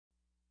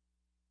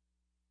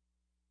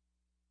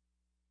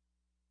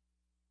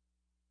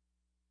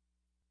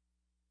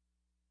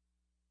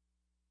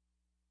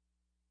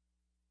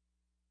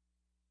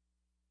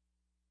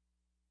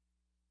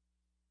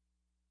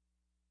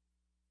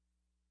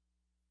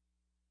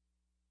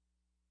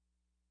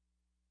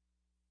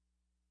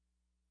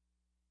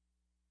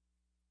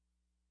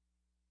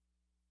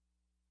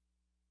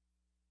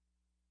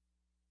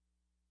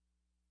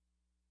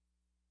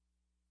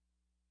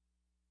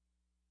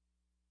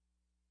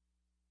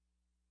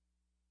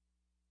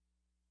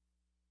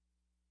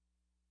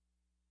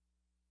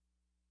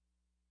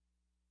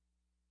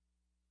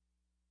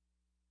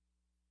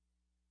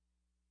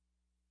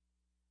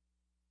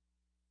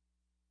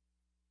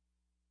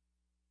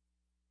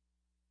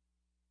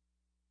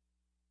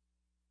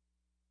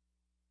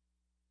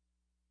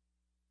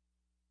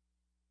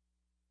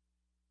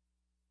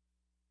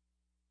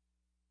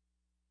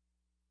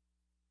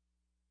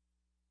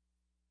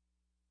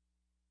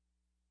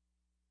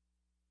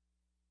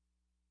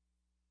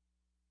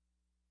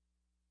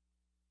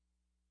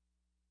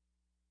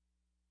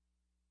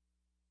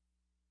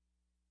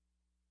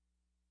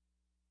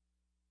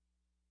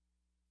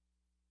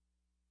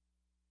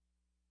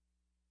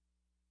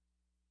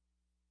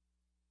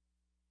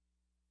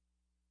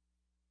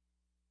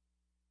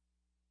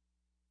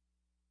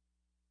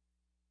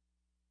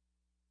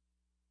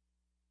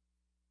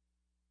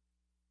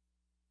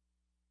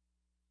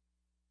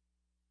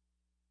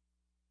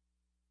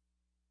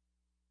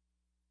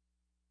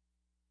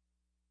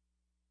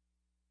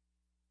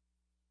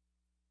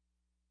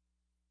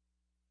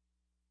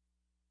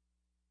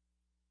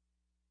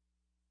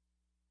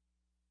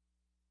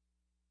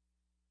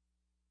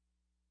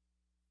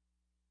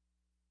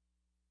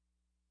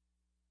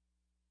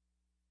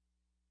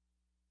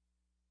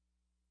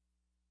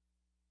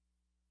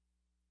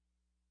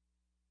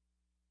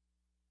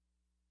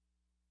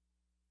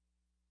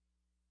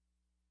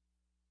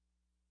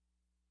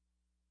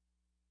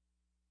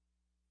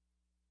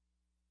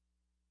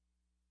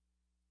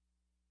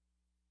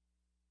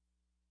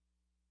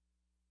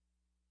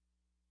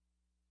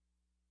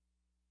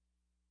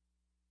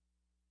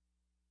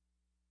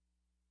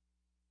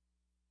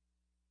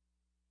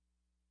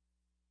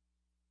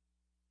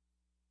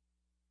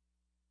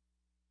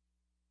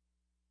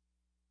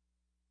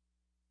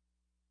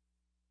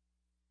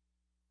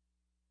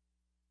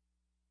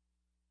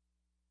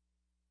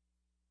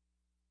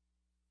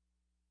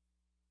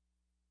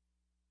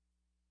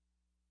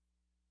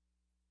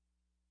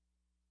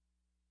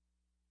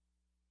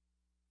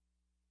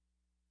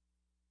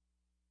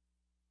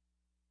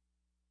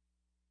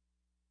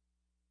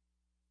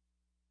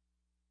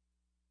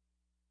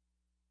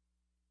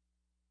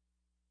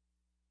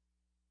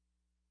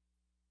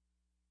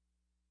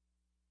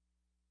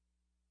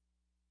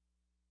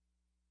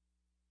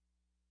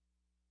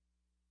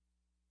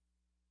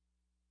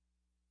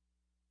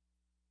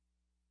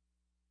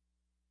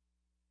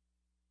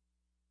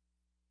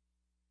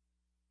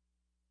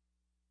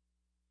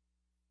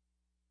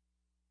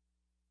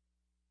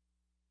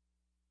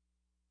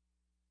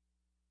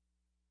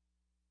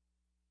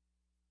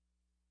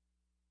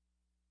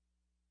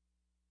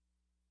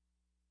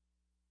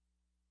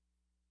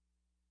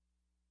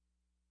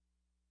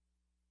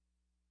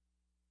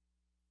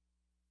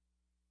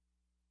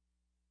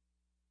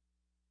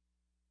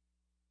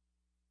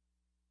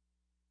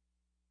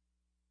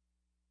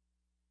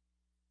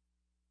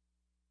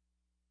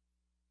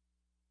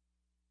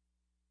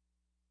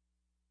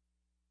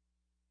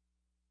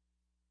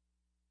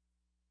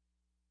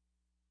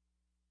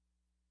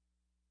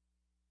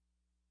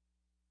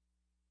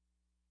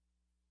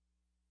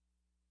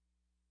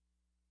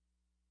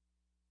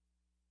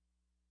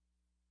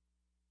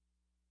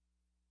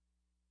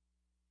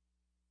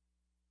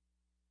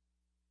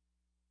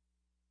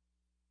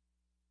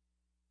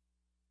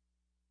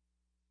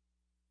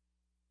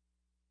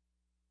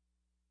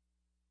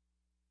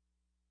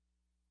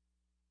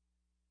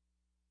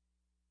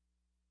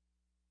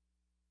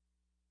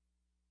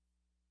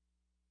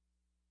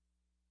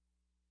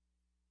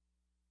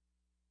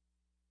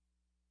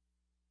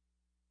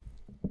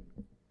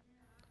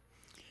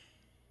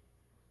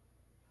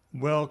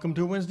Welcome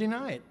to Wednesday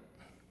night.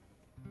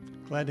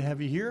 Glad to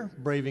have you here,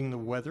 braving the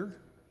weather.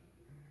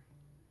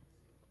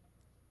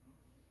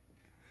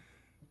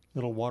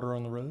 Little water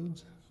on the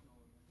roads.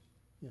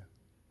 Yeah,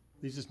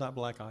 at least it's not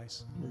black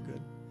ice. We're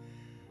good.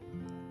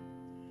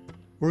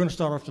 We're going to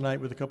start off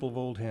tonight with a couple of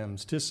old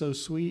hymns. 'Tis So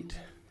Sweet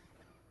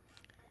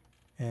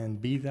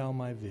and Be Thou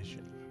My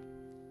Vision.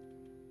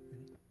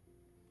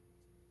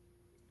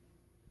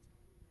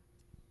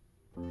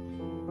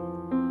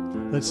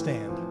 Let's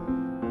stand.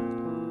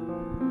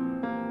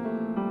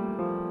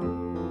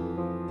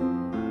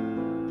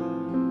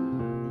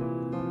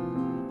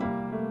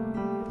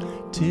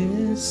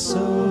 'Tis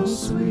so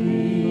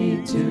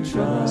sweet to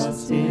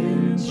trust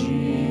in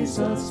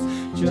Jesus,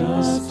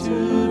 just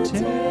to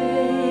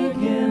take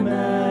him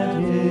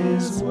at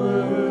his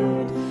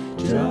word,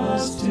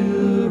 just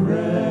to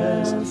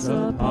rest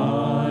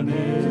upon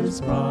his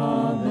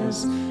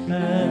promise,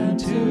 and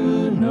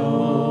to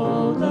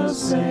know thus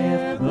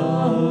saith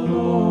the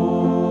Lord.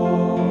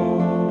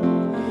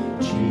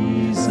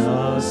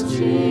 Jesus,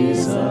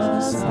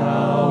 Jesus,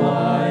 how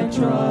I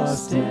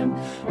trust him,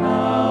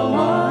 how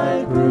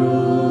I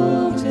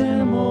proved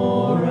him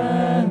o'er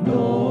and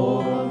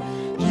o'er.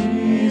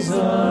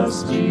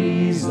 Jesus,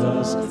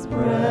 Jesus,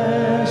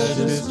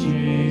 precious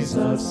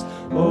Jesus,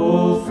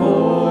 oh,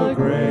 for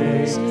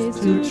grace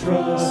to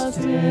trust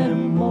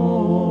him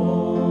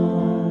more.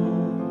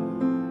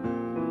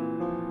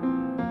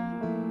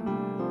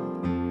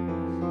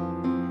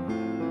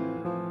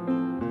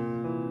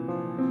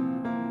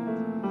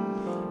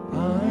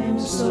 I'm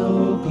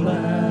so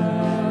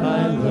glad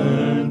I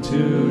learned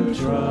to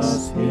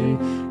trust him,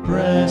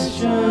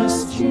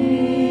 precious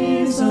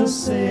Jesus,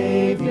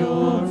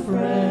 Savior,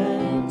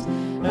 friend,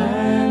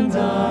 and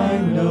I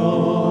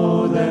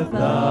know that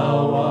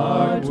thou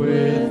art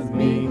with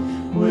me,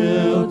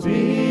 wilt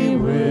be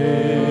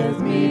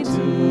with me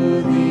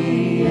to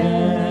the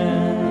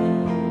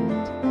end.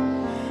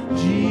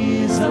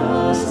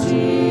 Jesus,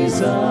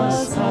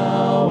 Jesus,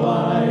 how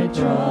I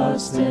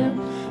trust him,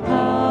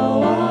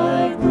 how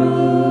I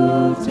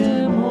proved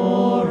him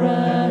o'er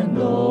and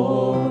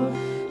o'er.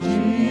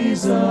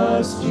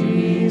 Jesus,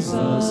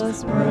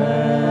 Jesus,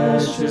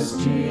 precious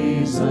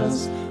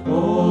Jesus,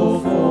 oh,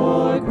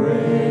 for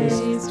grace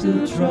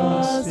to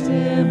trust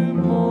him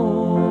more.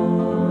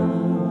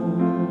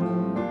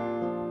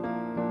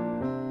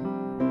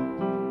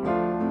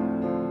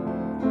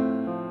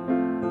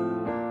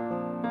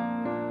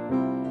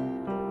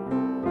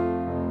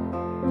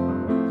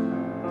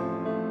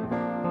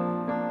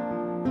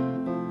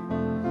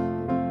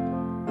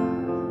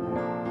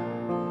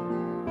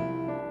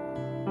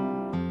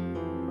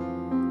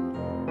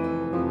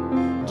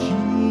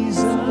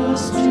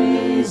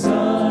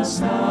 Jesus,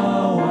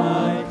 how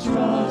I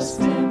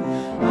trust him,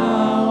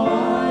 how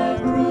I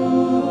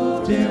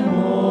proved him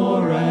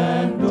o'er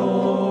and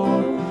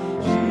o'er.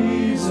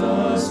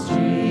 Jesus,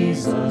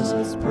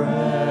 Jesus,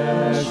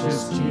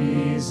 precious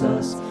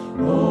Jesus,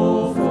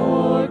 oh,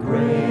 for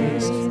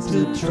grace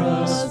to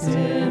trust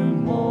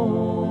him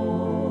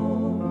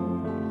more.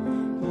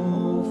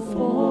 Oh,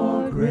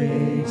 for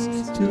grace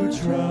to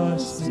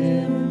trust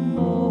him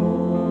more.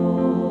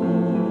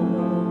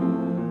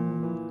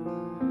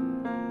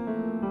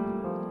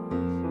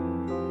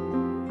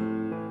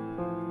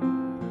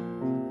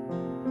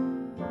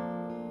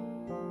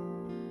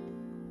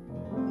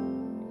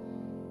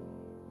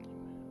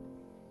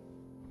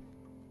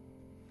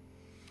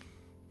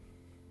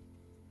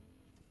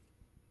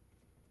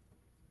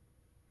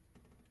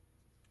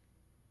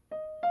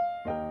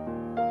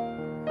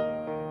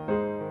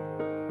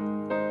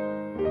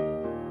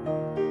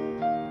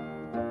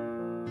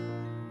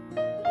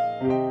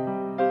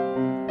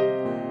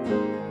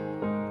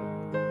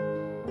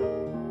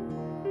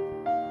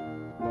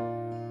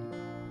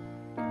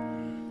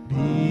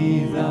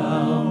 Be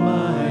thou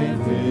my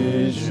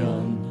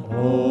vision,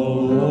 O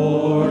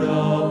Lord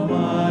of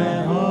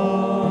my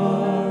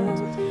heart,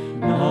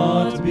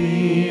 not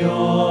be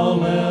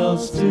all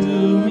else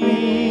to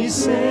me,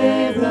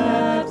 save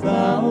that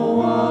thou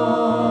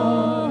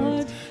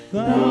art.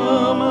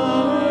 Thou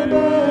my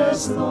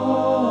best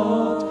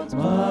thought,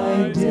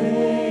 by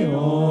day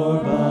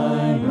or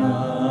by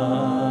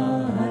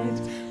night,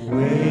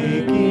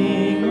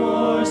 waking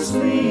or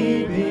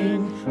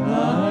sleeping,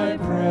 thy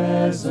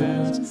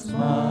presence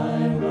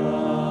my life.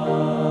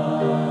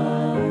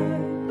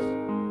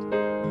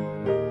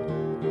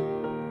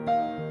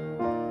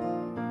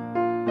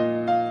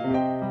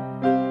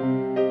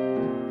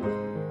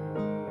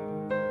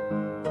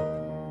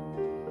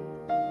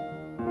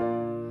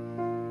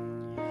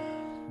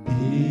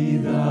 Be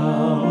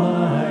thou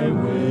my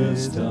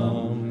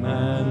wisdom,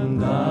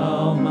 and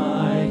thou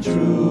my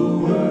true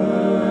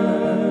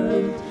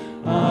word,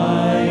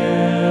 I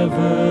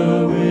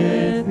ever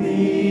with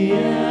thee,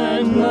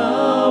 and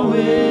thou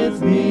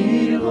with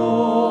me,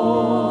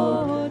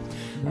 Lord.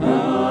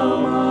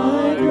 Thou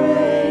my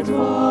great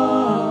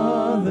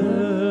Father,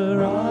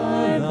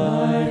 I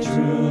thy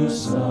true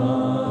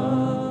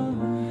Son,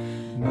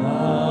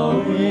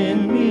 now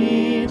in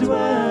me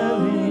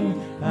dwelling,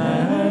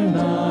 and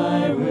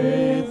I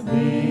with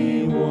thee.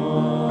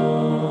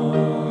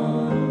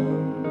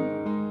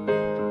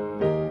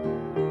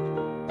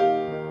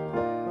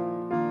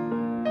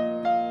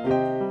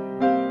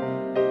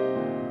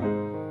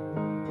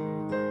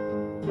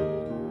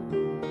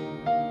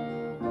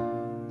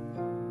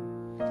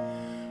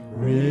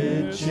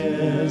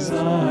 prayers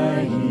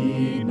I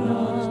heed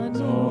not,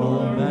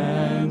 nor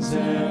man's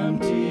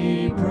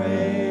empty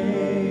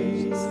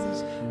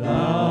praise.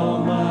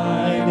 Thou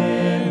mine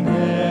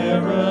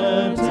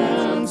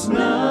inheritance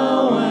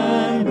now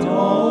and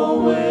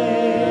always.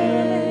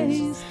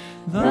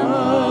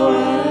 Thou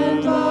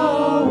and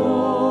thou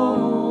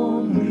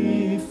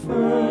only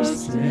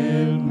first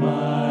in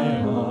my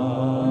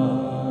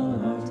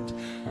heart.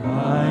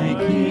 My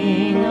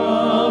King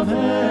of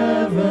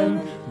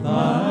heaven,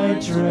 thy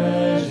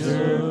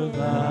treasure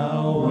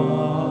thou art.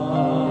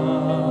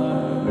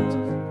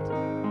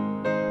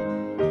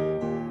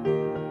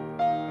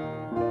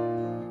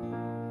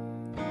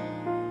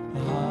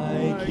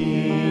 My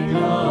King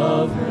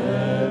of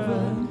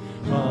heaven,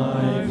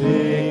 my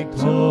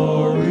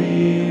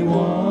victory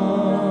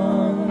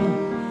won.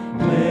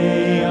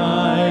 May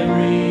I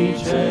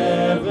reach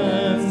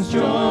heaven's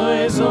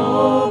joys,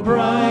 O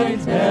bright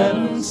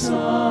heaven's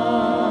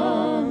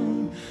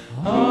sun.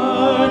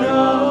 Heart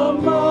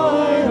of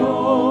my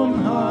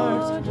own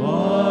heart,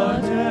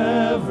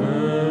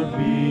 whatever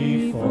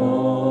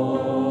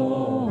befall,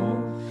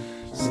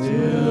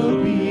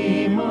 still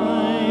be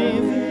my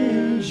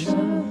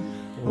vision,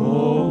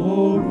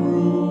 O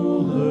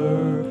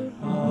ruler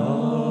of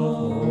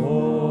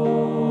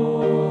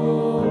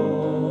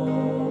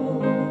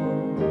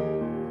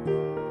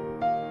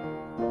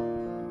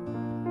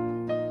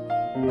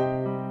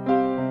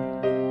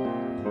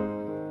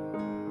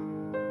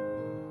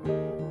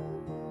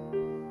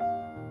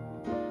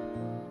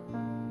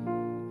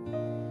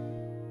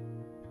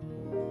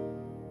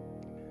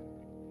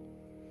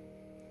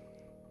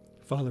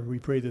Father, we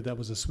pray that that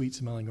was a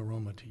sweet-smelling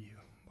aroma to you,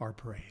 our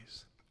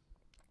praise.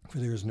 For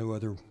there is no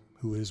other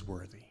who is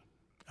worthy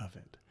of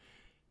it.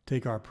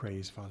 Take our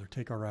praise, Father.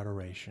 Take our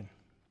adoration.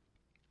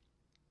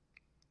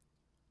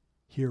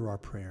 Hear our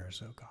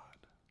prayers, O God.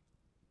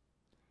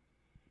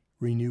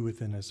 Renew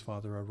within us,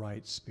 Father, a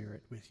right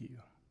spirit with you,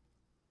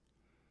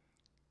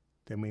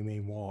 that we may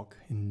walk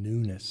in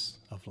newness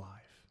of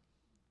life.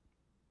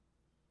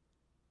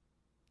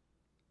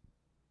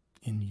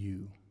 In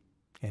you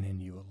and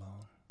in you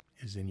alone.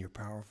 It is in your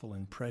powerful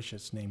and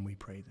precious name we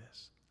pray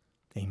this.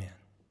 Amen.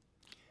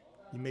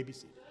 You may be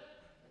seated.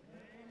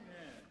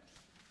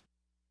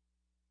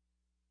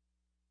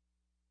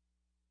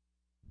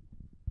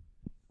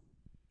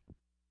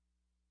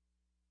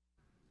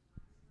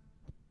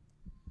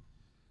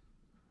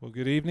 Well,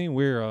 good evening.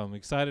 We're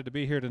excited to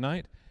be here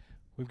tonight.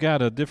 We've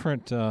got a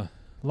different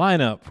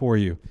lineup for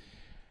you.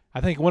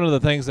 I think one of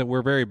the things that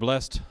we're very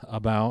blessed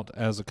about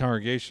as a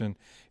congregation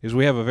is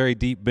we have a very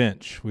deep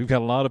bench. We've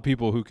got a lot of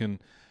people who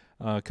can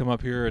come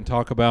up here and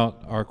talk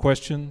about our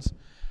questions.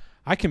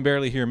 I can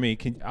barely hear me.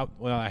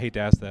 Well, I hate to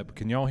ask that, but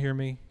can y'all hear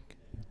me?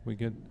 We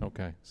good?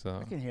 Okay. So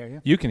I can hear you.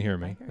 You can hear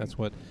me. That's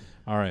what.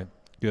 All right.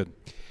 Good.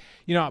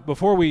 You know,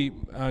 before we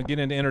get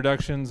into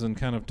introductions and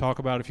kind of talk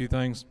about a few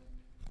things,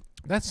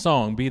 that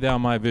song, "Be Thou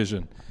My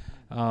Vision,"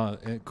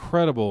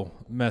 incredible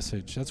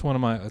message. That's one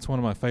of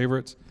my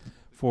favorites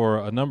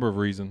for a number of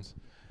reasons.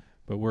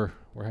 But we're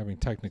having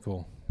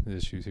technical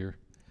issues here.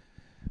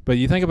 But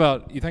you think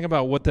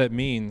about what that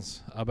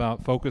means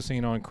about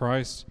focusing on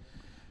Christ,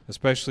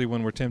 especially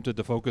when we're tempted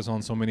to focus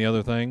on so many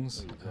other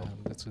things.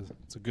 It's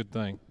a good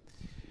thing.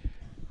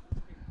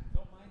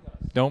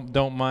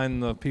 Don't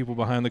mind the people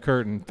behind the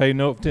curtain. Pay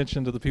no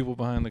attention to the people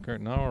behind the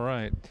curtain. All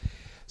right.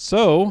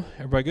 So,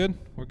 everybody good?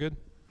 We're good?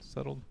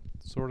 Settled?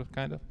 Sort of,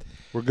 kind of?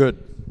 We're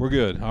good. We're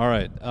good. All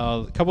right.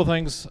 A couple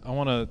things I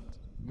want to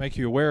make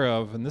you aware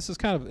of, and this is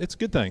it's a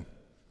good thing.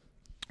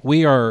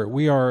 We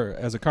are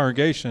as a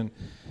congregation,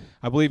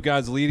 I believe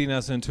God's leading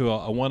us into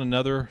a one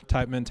another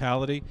type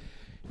mentality.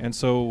 And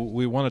so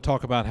we want to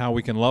talk about how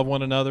we can love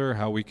one another,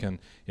 how we can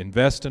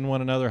invest in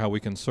one another, how we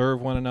can serve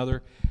one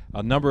another.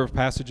 A number of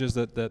passages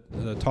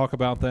that talk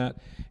about that.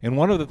 And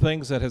one of the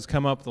things that has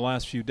come up the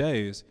last few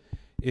days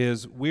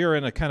is we are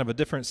in a kind of a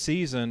different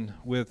season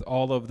with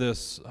all of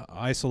this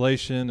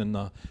isolation and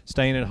the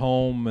staying at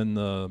home and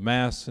the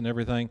masks and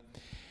everything.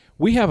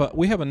 We have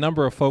a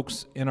number of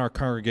folks in our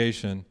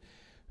congregation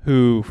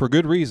who, for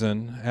good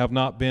reason, have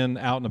not been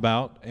out and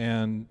about,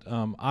 and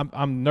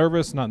I'm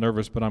not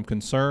nervous, but I'm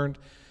concerned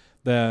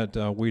that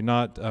we're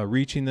not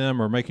reaching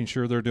them or making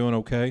sure they're doing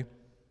okay.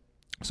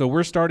 So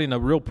we're starting a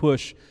real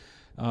push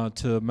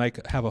to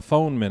have a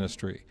phone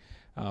ministry,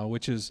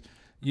 which is,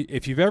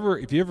 if you've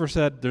ever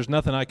said there's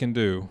nothing I can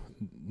do,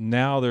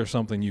 now there's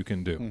something you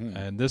can do,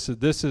 and this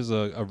is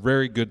a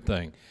very good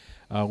thing.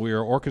 We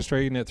are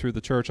orchestrating it through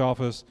the church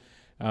office.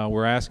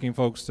 We're asking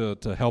folks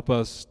to help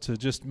us to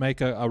just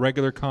make a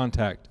regular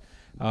contact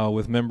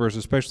with members,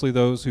 especially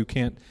those who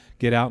can't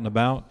get out and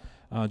about,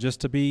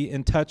 just to be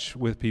in touch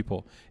with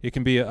people. It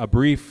can be a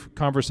brief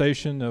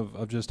conversation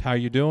of just how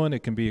you're doing. It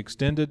can be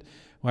extended,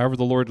 however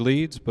the Lord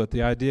leads, but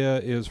the idea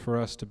is for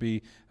us to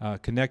be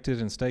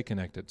connected and stay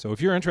connected. So if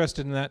you're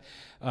interested in that,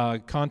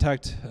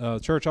 contact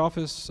church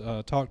office,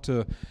 talk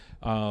to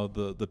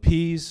the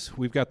P's.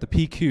 We've got the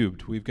P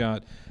Cubed. We've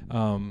got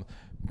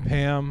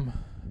Pam,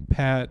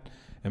 Pat,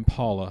 and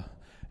Paula,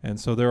 and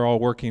so they're all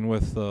working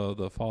with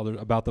the father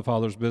about the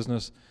Father's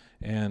business.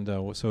 And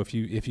so if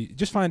you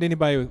just find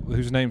anybody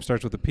whose name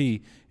starts with a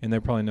P, and they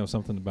probably know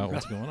something about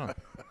what's going on.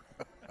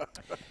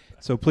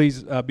 So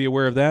please be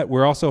aware of that.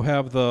 We also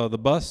have the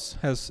bus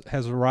has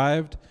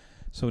arrived.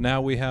 So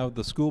now we have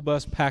the school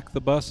bus. Pack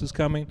the Bus is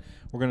coming.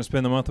 We're going to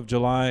spend the month of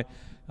July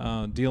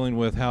dealing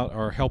with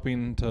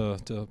helping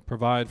to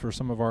provide for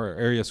some of our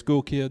area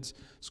school kids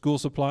school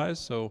supplies.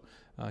 So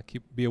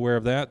be aware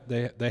of that.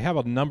 They have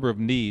a number of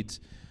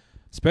needs,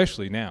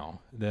 especially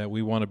now, that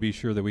we want to be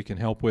sure that we can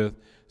help with.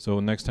 So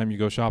next time you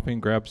go shopping,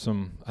 grab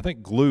some. I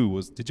think glue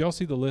was. Did y'all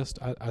see the list?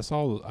 I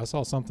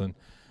saw something,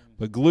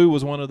 but glue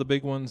was one of the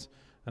big ones,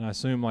 and I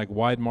assume like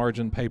wide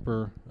margin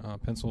paper,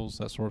 pencils,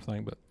 that sort of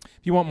thing. But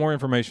if you want more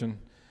information,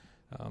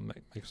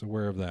 make us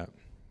aware of that.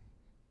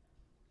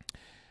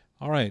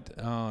 All right.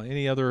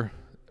 Any other?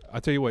 I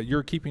tell you what,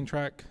 you're keeping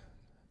track.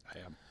 I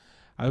am.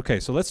 Okay,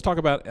 so let's talk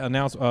about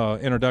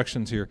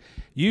introductions here.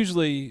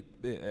 Usually,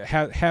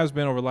 has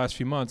been over the last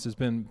few months, has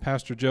been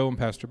Pastor Joe and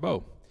Pastor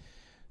Bo.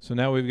 So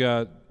now we've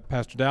got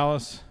Pastor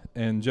Dallas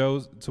and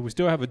Joe. So we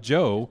still have a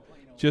Joe,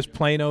 just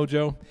plain old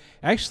Joe.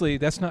 Actually,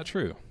 that's not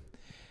true.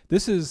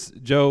 This is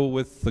Joe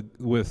with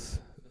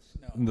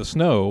the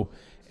snow,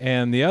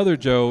 and the other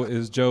Joe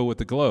is Joe with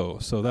the glow.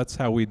 So that's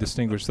how we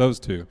distinguish those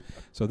two.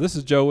 So this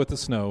is Joe with the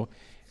snow,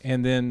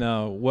 and then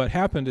what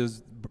happened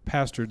is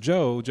Pastor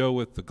Joe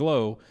with the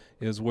glow,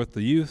 is with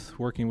the youth,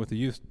 working with the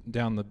youth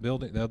down the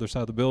building, the other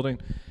side of the building,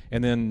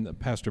 and then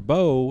Pastor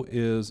Bo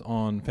is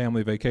on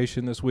family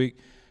vacation this week.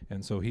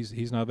 And so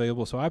he's not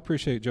available. So I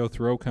appreciate Joe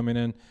Thoreau coming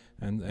in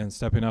and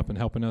stepping up and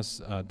helping us.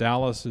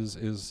 Dallas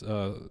is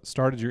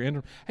started your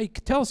interim. Hey,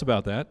 tell us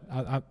about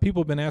that.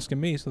 People have been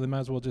asking me, so they might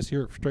as well just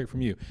hear it straight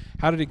from you.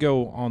 How did it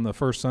go on the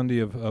first Sunday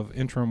of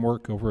interim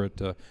work over at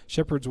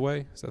Shepherd's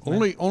Way? Is that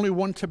Only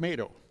one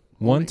tomato.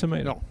 One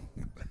tomato.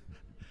 No.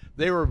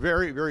 They were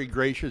very, very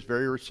gracious,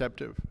 very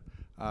receptive.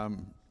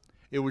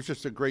 It was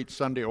just a great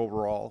Sunday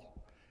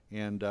overall,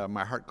 and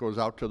my heart goes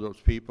out to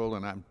those people.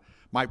 And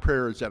my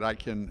prayer is that I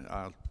can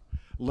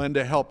lend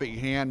a helping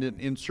hand and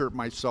insert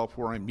myself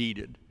where I'm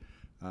needed.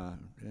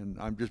 And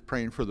I'm just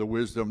praying for the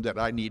wisdom that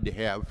I need to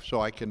have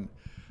so I can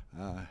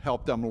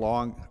help them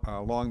along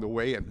the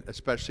way, and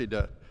especially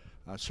to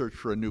search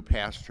for a new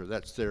pastor.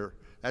 That's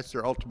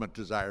their ultimate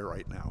desire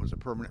right now, is a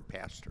permanent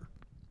pastor.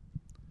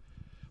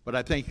 But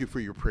I thank you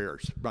for your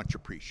prayers. Much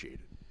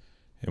appreciated.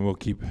 And we'll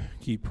keep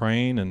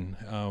praying. And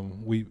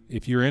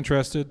if you're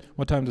interested,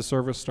 what time does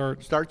service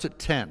start? Starts at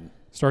 10.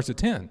 Starts at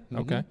 10. Mm-hmm.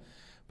 Okay.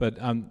 But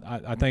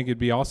I think it'd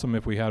be awesome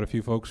if we had a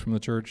few folks from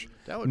the church.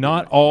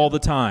 Not all the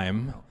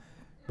time,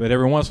 but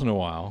every once in a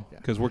while,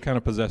 because we're kind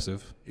of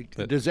possessive.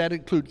 Does that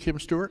include Kim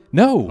Stewart?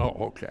 No.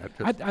 Oh, okay.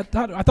 I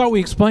thought we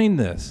explained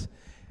this.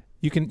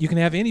 You can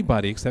have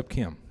anybody except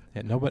Kim.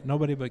 Yeah,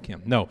 nobody but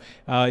Kim. No.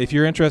 If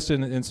you're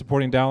interested in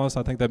supporting Dallas,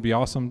 I think that'd be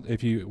awesome.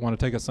 If you want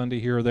to take a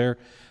Sunday here or there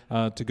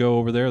to go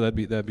over there,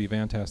 that'd be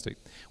fantastic.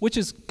 Which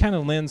is kind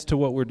of lends to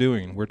what we're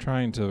doing. We're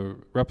trying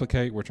to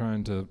replicate. We're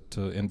trying to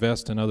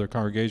invest in other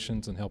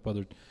congregations and help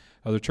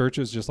other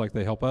churches, just like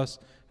they help us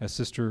as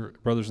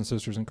brothers and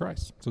sisters in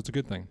Christ. So it's a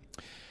good thing.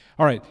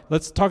 All right,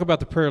 let's talk about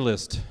the prayer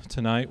list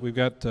tonight. We've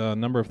got a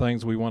number of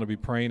things we want to be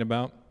praying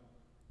about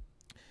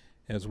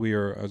as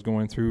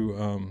going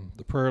through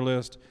the prayer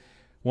list.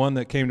 One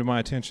that came to my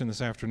attention this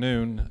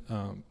afternoon,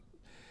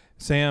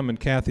 Sam and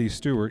Kathy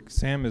Stewart.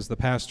 Sam is the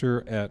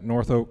pastor at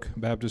North Oak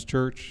Baptist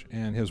Church,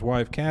 and his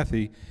wife,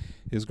 Kathy,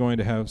 is going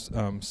to have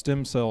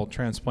stem cell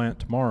transplant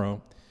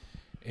tomorrow.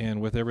 And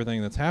with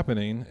everything that's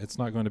happening, it's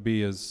not going to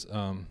be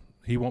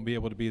he won't be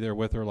able to be there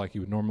with her like he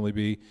would normally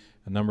be.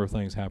 A number of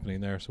things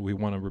happening there. So we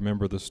want to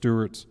remember the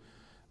Stewarts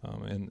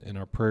in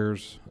our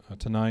prayers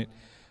tonight.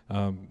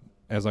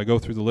 As I go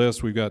through the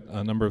list, we've got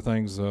a number of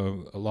things. A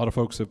lot of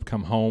folks have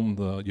come home.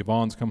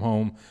 Yvonne's come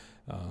home.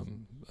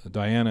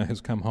 Diana has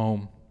come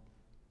home.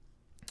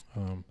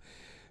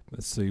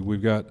 Let's see.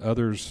 We've got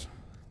others.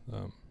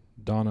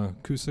 Donna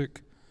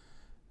Kusick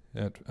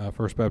at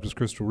First Baptist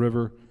Crystal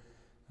River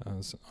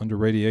under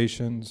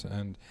radiations.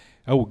 And,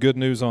 good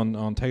news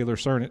on Taylor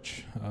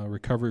Cernich,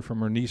 recovery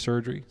from her knee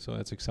surgery. So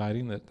that's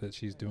exciting that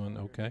she's doing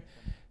okay.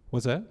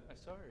 What's that? I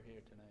saw her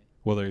here tonight.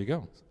 Well, there you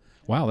go.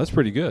 Wow, that's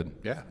pretty good.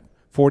 Yeah.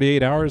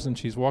 48 hours and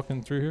she's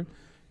walking through here?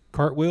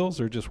 Cartwheels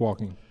or just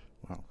walking?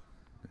 Wow.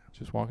 Yeah.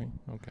 Just walking?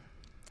 Okay.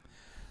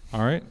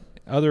 All right.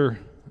 Other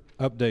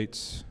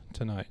updates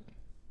tonight?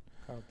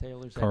 Carl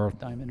Taylor's Carl. at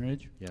Diamond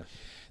Ridge. Yes.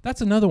 That's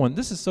another one.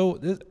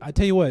 I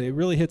tell you what, it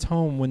really hits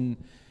home when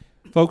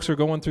folks are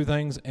going through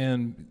things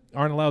and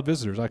aren't allowed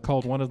visitors. I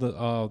called one of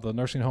the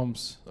nursing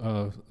homes,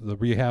 the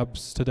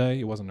rehabs today.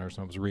 It wasn't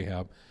nursing home, it was a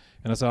rehab.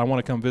 And I said, I want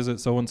to come visit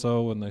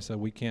so-and-so, and they said,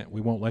 we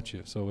won't let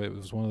you. So it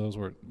was one of those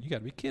where, you got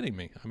to be kidding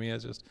me. I mean,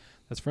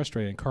 that's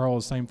frustrating. Carl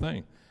is the same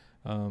thing.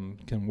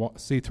 Can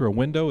see through a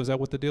window. Is that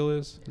what the deal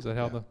is? Is that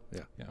how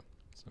Yeah.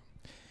 So.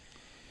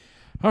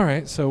 All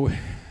right, so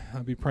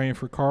I'll be praying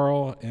for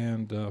Carl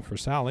and for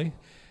Sally.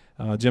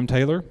 Jim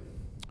Taylor,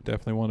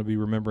 definitely want to be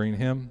remembering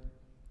him.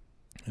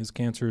 his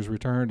cancer has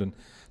returned, and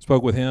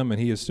spoke with him, and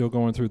he is still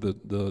going through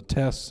the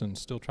tests and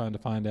still trying to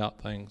find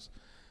out things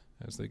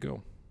as they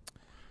go.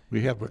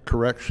 We have a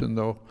correction,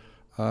 though.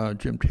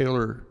 Jim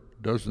Taylor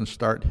doesn't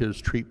start his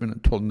treatment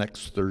until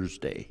next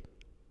Thursday.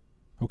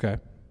 Okay.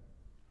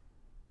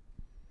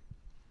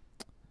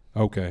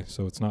 Okay,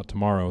 so it's not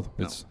tomorrow.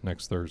 It's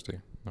next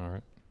Thursday. All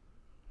right.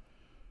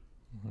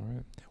 All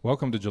right.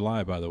 Welcome to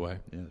July, by the way.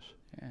 Yes.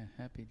 Yeah,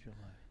 happy July.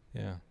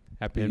 Yeah.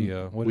 Happy.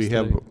 And What we is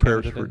have today?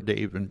 prayers Canada for Day?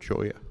 Dave and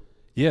Joya.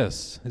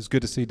 Yes, it's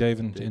good to see Dave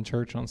in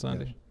church on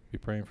Sunday. Yes. Be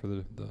praying for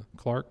the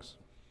Clarks.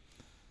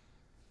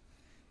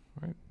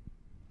 All right.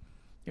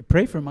 Yeah,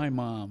 pray for my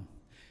mom.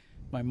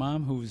 My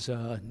mom, who's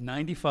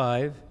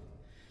 95,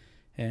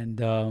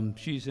 and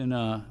she's in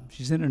a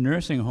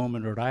nursing home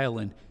in Rhode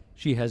Island.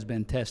 She has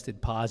been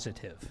tested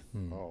positive.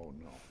 Oh,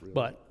 no. Really?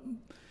 But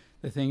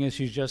the thing is,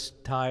 she's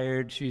just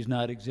tired. She's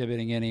not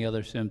exhibiting any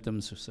other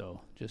symptoms,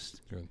 so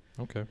just Good.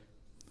 Okay.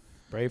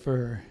 pray for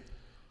her.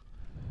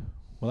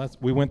 Well,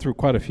 we went through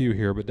quite a few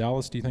here, but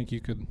Dallas, do you think you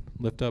could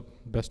lift up,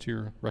 best to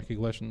your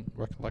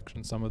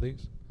recollection, some of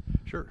these?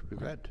 Sure, be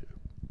glad to.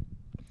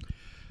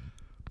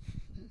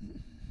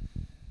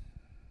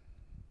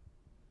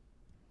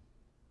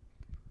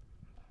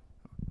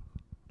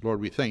 Lord,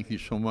 we thank you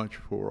so much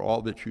for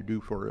all that you do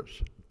for us.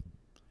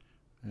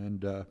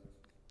 And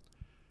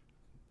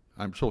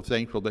I'm so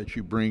thankful that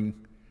you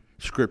bring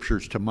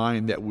scriptures to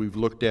mind that we've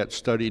looked at,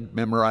 studied,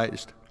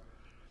 memorized,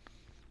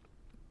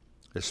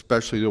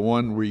 especially the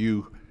one where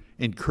you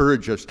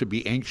encourage us to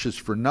be anxious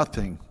for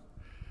nothing,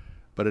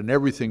 but in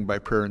everything by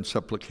prayer and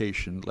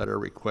supplication, let our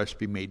requests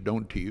be made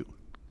known to you.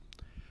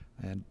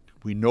 And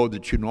we know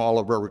that you know all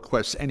of our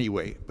requests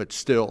anyway, but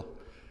still,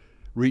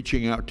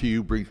 reaching out to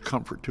you brings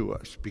comfort to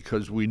us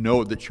because we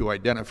know that you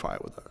identify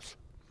with us.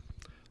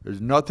 There's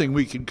nothing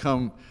we can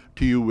come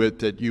to you with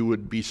that you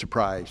would be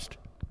surprised.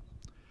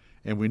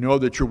 And we know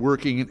that you're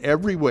working in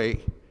every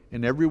way,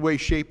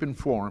 shape, and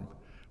form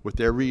with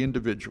every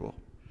individual,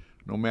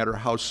 no matter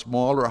how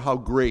small or how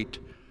great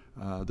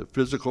the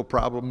physical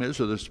problem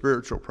is or the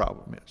spiritual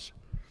problem is.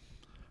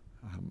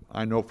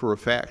 I know for a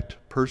fact,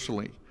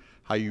 personally,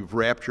 how you've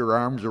wrapped your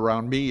arms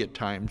around me at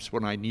times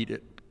when I need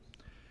it.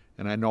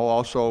 And I know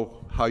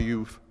also how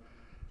you've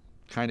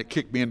kind of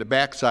kicked me in the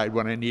backside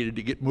when I needed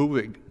to get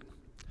moving.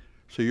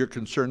 So you're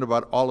concerned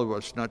about all of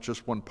us, not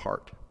just one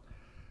part.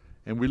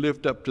 And we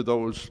lift up to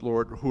those,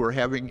 Lord, who are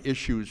having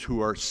issues,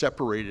 who are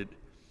separated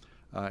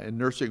in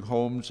nursing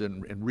homes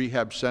and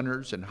rehab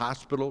centers and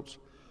hospitals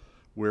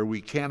where we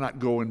cannot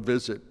go and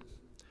visit.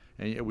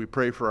 And yet we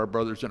pray for our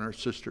brothers and our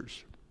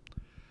sisters.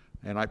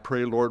 And I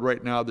pray, Lord,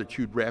 right now that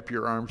you'd wrap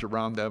your arms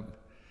around them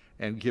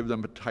and give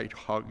them a tight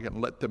hug and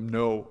let them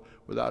know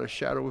without a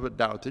shadow of a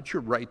doubt that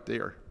you're right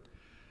there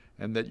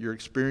and that you're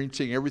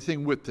experiencing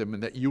everything with them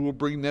and that you will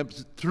bring them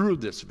through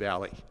this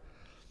valley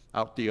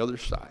out the other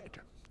side.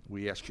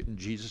 We ask it in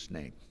Jesus'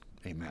 name.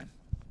 Amen.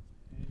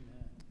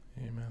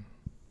 Amen.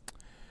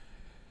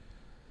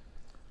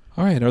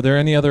 All right. Are there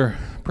any other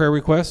prayer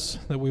requests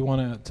that we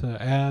want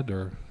to add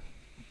or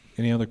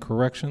any other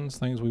corrections,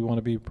 things we want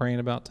to be praying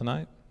about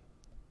tonight?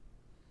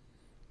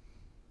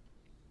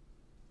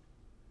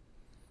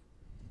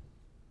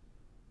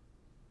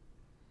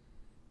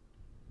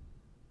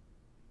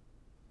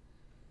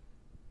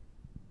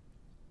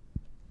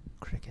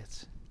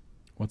 Crickets.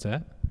 What's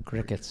that?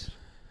 Crickets.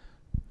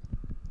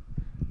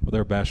 Well,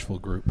 they're a bashful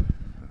group.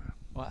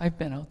 Well, I've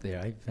been out there.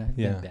 I've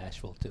Yeah. been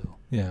bashful too.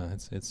 Yeah,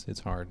 it's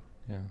hard.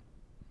 Yeah.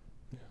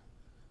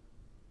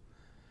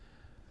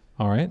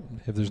 All right.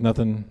 If there's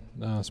nothing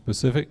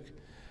specific,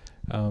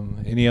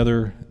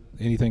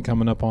 anything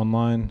coming up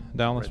online,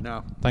 Dallas? Right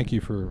now. Thank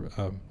you for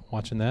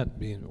watching that,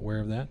 being aware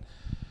of that.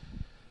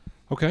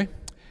 Okay.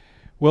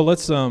 Well,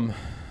 let's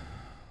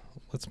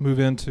move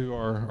into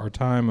our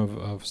time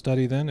of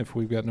study then. If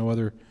we've got no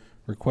other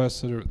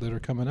requests that are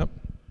coming up,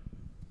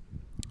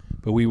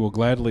 but we will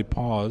gladly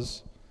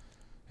pause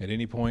at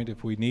any point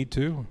if we need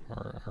to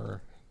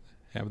or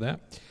have that.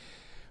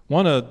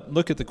 Want to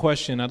look at the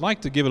question. I'd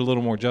like to give it a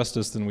little more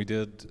justice than we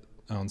did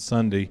on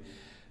Sunday.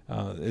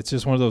 It's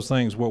just one of those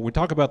things where we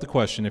talk about the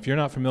question. If you're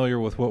not familiar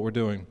with what we're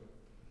doing,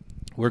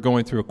 we're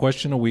going through a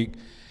question a week,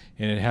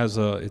 and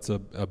it's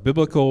a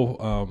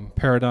biblical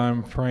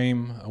paradigm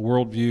frame, a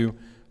worldview,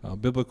 a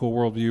biblical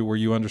worldview where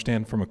you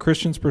understand from a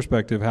Christian's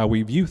perspective how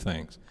we view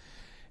things.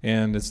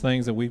 And it's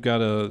things that we've got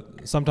to,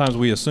 sometimes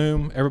we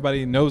assume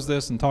everybody knows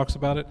this and talks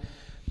about it,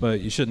 but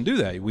you shouldn't do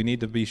that. We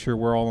need to be sure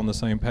we're all on the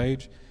same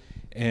page.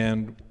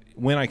 And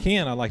when I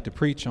can, I like to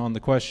preach on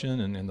the question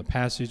and the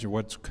passage or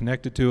what's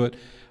connected to it.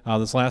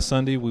 This last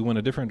Sunday, we went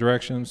a different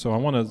direction, so I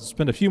want to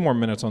spend a few more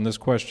minutes on this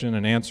question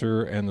and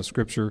answer and the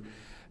scripture.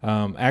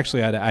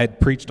 Actually, I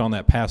had preached on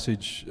that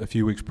passage a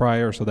few weeks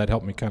prior, so that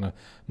helped me kind of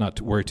not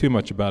to worry too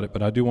much about it,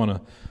 but I do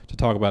want to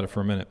talk about it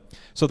for a minute.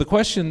 So the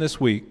question this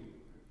week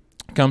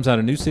comes out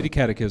of New City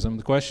Catechism.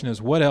 The question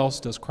is, what else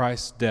does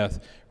Christ's death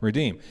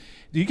redeem?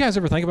 Do you guys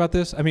ever think about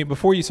this? I mean,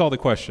 before you saw the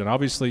question,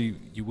 obviously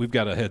we've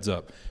got a heads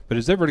up, but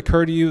has it ever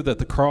occurred to you that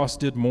the cross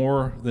did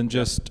more than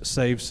just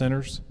save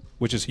sinners?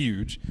 which is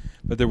huge,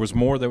 but there was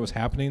more that was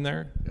happening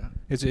there. Yeah.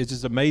 It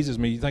just amazes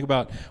me. You think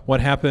about what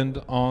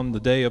happened on the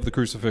day of the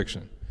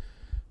crucifixion,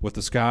 with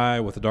the sky,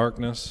 with the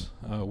darkness,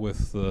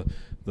 with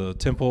the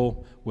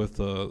temple, with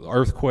the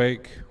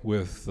earthquake,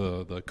 with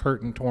the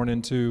curtain torn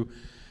in two.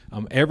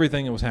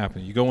 Everything that was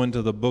happening. You go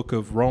into the book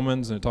of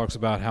Romans and it talks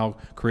about how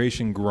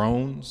creation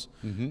groans,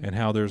 and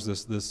how there's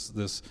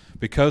this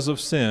because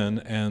of sin,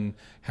 and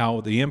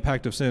how the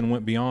impact of sin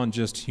went beyond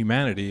just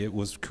humanity. It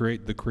was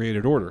the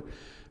created order.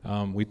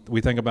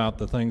 We think about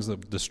the things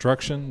of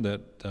destruction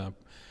that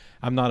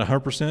I'm not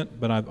 100%,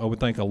 but I would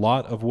think a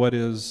lot of what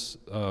is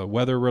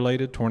weather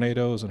related,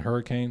 tornadoes and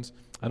hurricanes.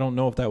 I don't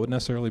know if that would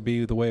necessarily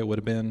be the way it would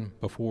have been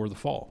before the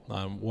fall.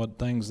 What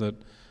things that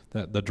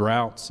the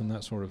droughts and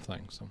that sort of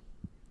thing. So.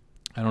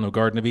 I don't know,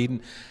 Garden of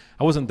Eden.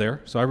 I wasn't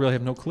there, so I really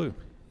have no clue.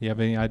 You have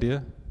any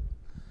idea?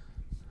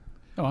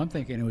 Oh, I'm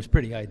thinking it was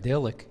pretty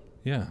idyllic.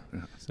 Yeah.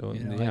 So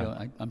You know,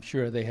 yeah. I'm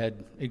sure they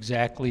had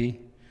exactly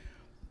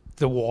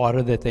the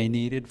water that they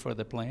needed for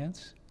the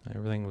plants.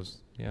 Everything was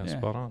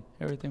spot on.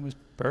 Everything was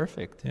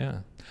perfect.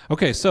 Yeah.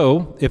 Okay,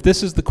 so if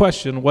this is the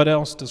question, what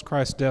else does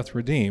Christ's death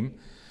redeem?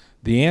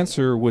 The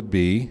answer would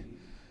be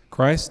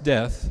Christ's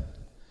death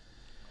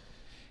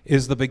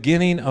is the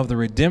beginning of the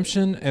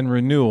redemption and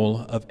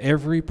renewal of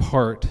every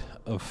part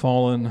of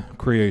fallen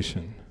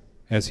creation,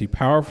 as he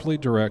powerfully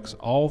directs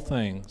all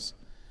things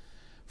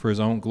for his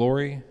own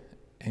glory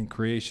and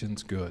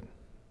creation's good.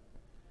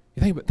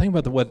 You think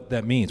about what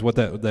that means, what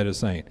that is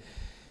saying.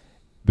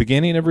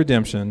 Beginning of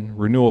redemption,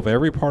 renewal of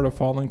every part of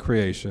fallen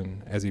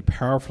creation, as he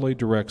powerfully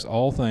directs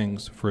all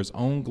things for his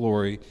own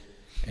glory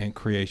and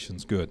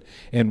creation's good.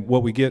 And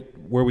where we get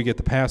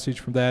the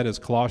passage from that is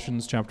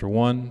Colossians chapter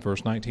 1,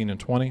 verse 19 and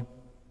 20.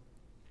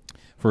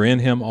 For in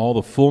him all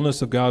the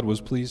fullness of God was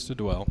pleased to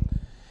dwell,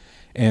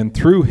 and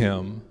through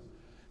him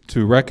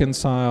to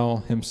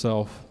reconcile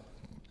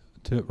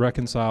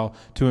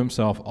to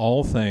himself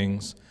all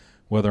things,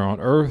 whether on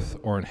earth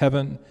or in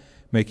heaven,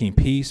 making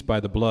peace by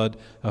the blood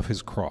of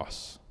his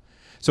cross.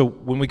 So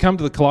when we come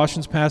to the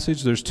Colossians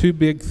passage, there's two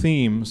big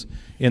themes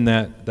in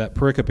that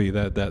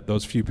pericope,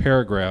 those few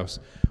paragraphs.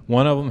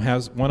 One of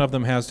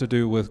them has to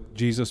do with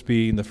Jesus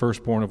being the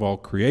firstborn of all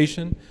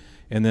creation.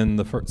 And then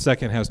the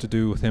second has to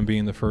do with him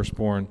being the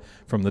firstborn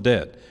from the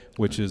dead,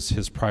 which is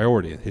his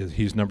priority.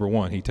 He's number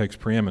one. He takes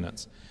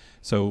preeminence.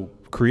 So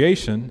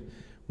creation,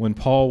 when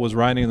Paul was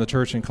writing in the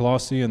church in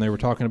Colossae and they were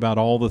talking about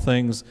all the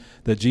things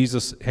that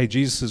Jesus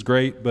is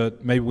great,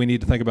 but maybe we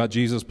need to think about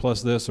Jesus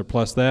plus this or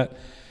plus that.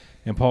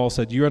 And Paul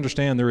said, you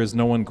understand there is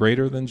no one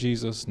greater than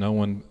Jesus, no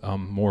one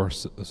more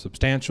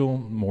substantial,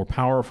 more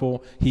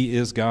powerful. He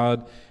is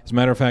God. As a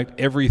matter of fact,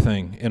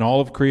 everything in all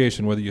of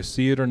creation, whether you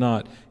see it or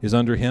not, is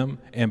under him.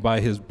 And by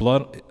his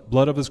blood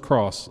of his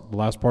cross, the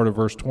last part of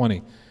verse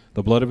 20,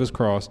 the blood of his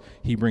cross,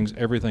 he brings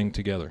everything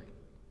together.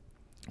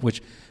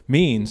 Which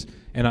means,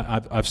 and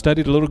I've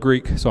studied a little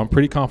Greek, so I'm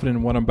pretty confident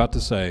in what I'm about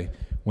to say.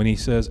 When he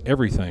says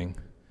everything,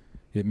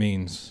 it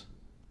means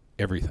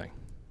everything.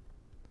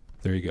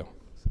 There you go.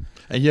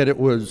 And yet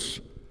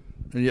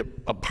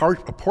a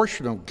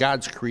portion of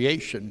God's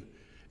creation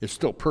is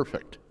still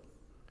perfect.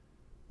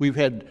 We've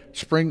had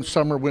spring,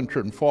 summer, winter,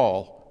 and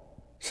fall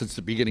since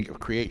the beginning of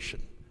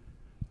creation.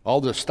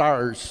 All the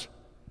stars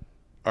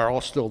are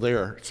all still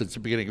there since the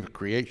beginning of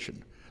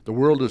creation. The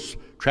world has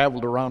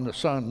traveled around the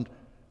sun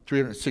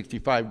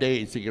 365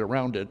 days to get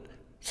around it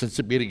since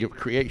the beginning of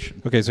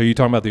creation. Okay, so you're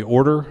talking about the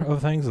order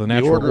of things, the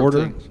natural order of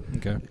order?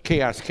 things. Okay,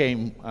 Chaos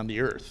came on the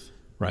earth.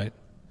 right.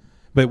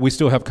 But we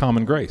still have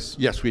common grace.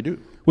 Yes, we do.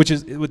 Which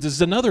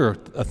is another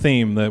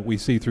theme that we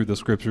see through the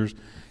scriptures,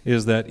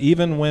 is that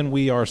even when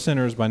we are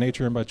sinners by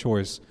nature and by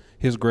choice,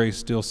 his grace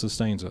still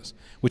sustains us.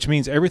 Which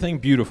means everything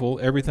beautiful,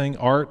 everything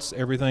arts,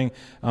 everything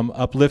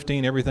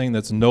uplifting, everything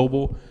that's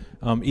noble,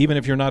 even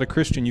if you're not a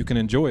Christian, you can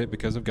enjoy it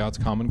because of God's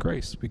common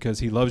grace, because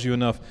he loves you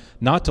enough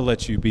not to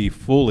let you be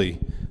fully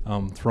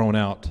thrown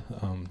out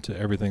to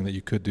everything that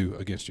you could do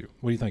against you.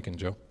 What are you thinking,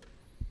 Joe?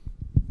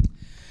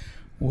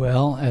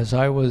 Well, as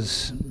I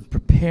was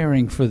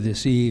preparing for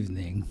this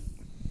evening,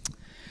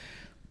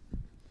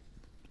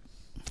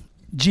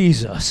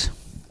 Jesus,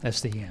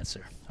 that's the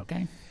answer,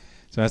 okay?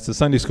 So that's the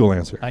Sunday school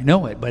answer. I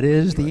know it, but it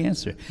is the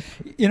answer.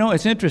 You know,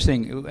 it's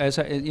interesting. As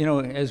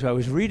I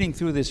was reading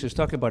through this, it's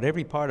talking about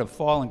every part of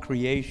fallen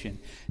creation,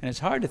 and it's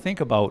hard to think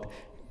about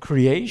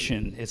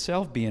creation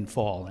itself being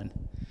fallen.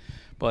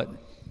 But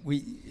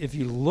if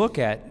you look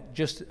at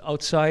just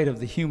outside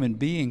of the human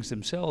beings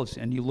themselves,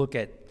 and you look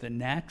at the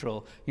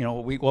natural,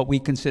 what we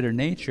consider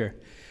nature,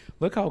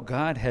 look how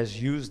God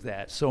has used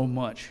that so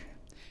much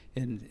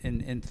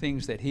in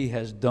things that he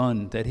has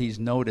done, that he's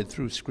noted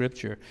through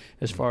Scripture,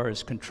 as far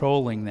as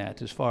controlling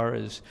that, as far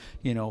as,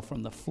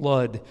 from the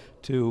flood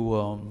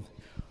to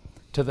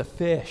the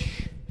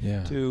fish,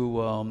 Yeah.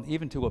 to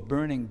even to a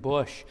burning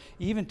bush,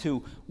 even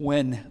to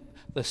when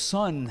the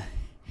sun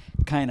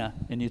kind of,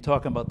 and you're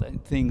talking about the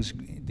things,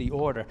 the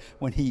order,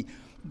 when he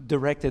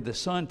directed the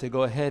sun to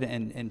go ahead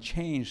and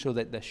change so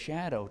that the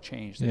shadow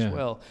changed Yeah. as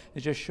well. It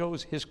just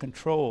shows his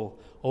control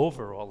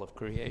over all of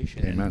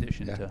creation. Amen. In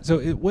addition Yeah. to So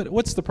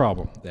what's the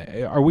problem?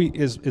 Are we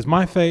is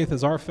my faith,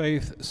 is our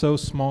faith so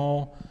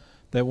small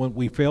that when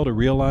we fail to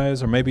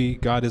realize, or maybe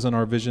God isn't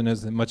our vision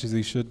as much as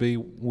he should be,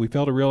 we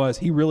fail to realize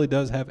he really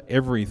does have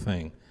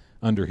everything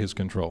under his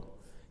control.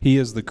 He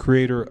is the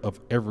creator of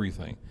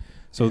everything.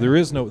 So there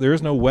is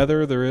no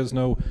weather, there is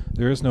no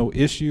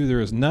issue, there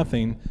is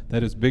nothing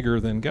that is bigger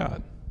than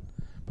God.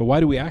 But why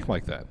do we act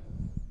like that?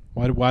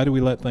 Why do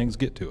we let things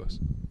get to us?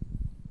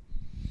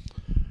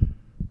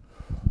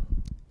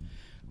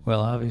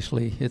 Well,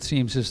 obviously, it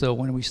seems as though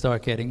when we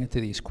start getting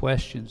into these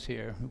questions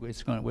here,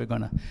 we're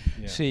going to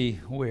Yeah. see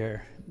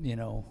where,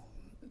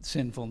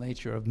 sinful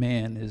nature of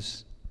man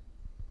is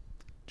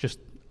just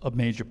a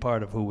major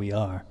part of who we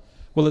are.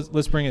 Well,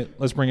 let's bring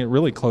it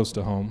really close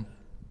to home.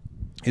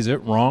 Is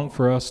it wrong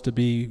for us to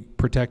be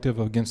protective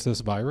against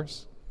this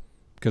virus?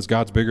 Because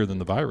God's bigger than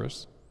the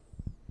virus.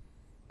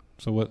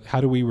 So how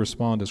do we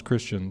respond as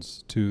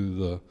Christians to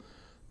the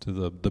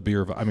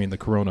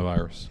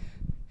coronavirus?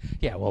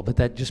 Yeah, well, but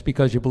that just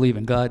because you believe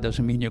in God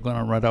doesn't mean you're going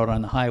to run out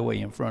on the highway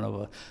in front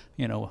of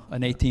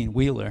an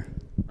 18-wheeler.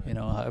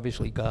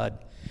 Obviously God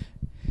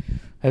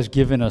has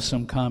given us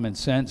some common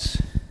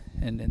sense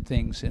and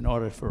things in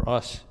order for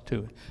us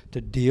to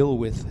deal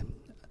with,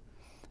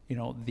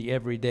 the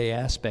everyday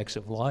aspects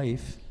of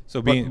life.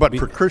 So But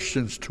for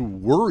Christians to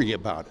worry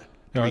about it,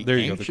 to be there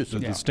you go. anxious The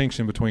about it.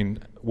 distinction between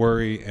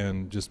worry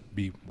and just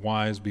be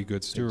wise, be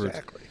good stewards.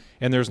 Exactly.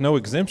 And there's no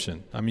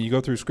exemption. I mean, you go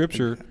through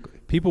Scripture,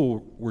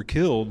 people were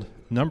killed,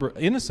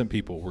 innocent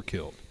people were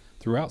killed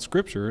throughout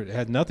Scripture. It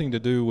had nothing to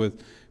do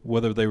with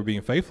whether they were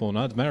being faithful or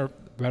not. As a matter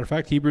of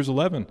fact, Hebrews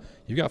 11,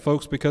 you got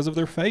folks because of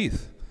their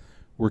faith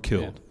were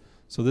killed. Yeah.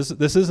 So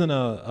this isn't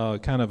a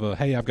kind of a,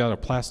 hey, I've got a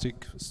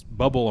plastic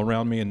bubble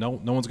around me and no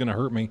one's going to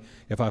hurt me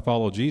if I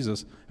follow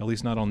Jesus, at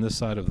least not on this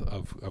side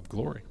of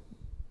glory.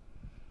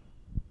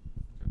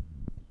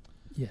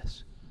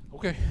 Yes.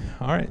 Okay,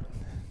 all right.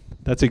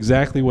 That's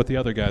exactly what the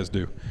other guys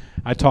do.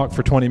 I talk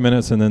for 20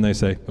 minutes and then they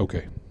say,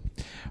 okay.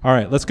 All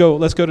right, let's go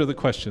to the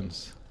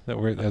questions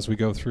as we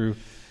go through.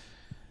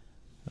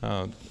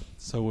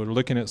 So we're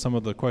looking at some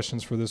of the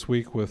questions for this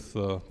week with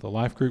the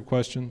life group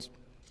questions.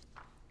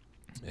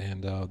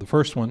 And the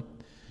first one,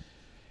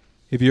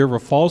 if you ever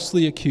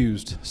falsely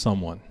accused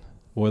someone,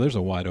 boy, there's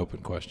a wide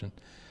open question.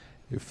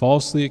 You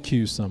falsely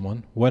accused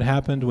someone, what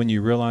happened when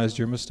you realized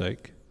your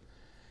mistake?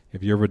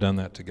 Have you ever done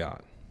that to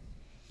God?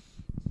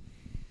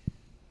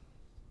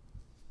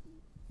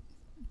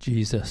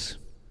 Jesus.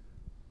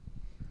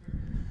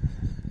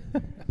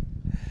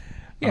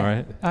 All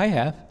right. I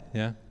have.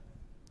 Yeah.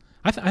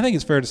 I think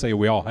it's fair to say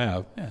we all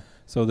have. Yeah.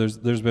 So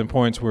there's been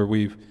points where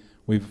we've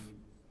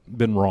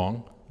been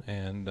wrong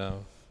and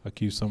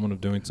accused someone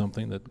of doing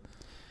something that.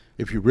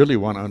 If you really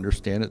want to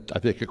understand it, I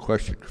think a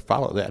question could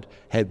follow that.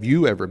 Have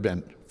you ever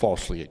been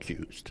falsely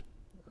accused?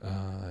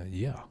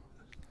 Yeah.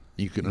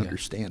 You can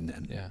understand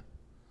then. Yeah.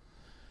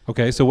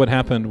 Okay, so what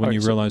happened when All right,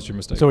 you so- realized your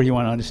mistake? So you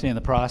want to understand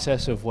the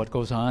process of what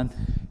goes on?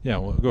 Yeah,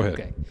 well, go ahead.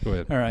 Okay. Go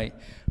ahead. All right.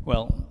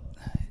 Well,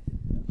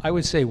 I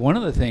would say one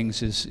of the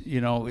things is,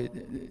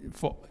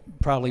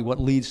 probably what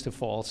leads to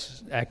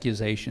false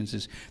accusations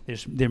is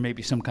there may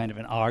be some kind of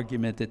an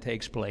argument that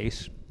takes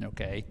place,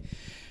 okay?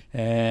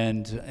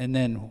 And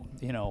then,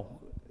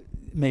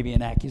 maybe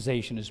an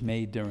accusation is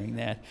made during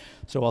that.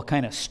 So I'll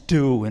kind of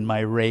stew in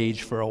my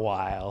rage for a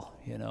while,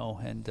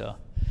 or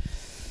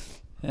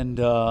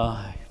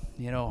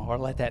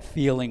let that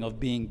feeling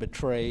of being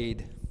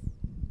betrayed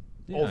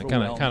Yeah, it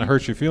overwhelm kind me. of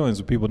hurts your feelings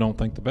when people don't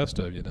think the best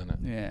of you, doesn't it?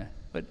 Yeah,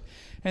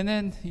 and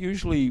then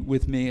usually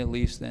with me at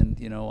least, then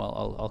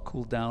I'll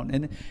cool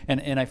down,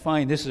 and I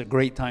find this is a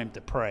great time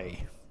to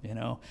pray.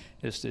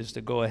 Is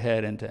to go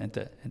ahead and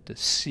to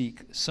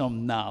seek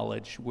some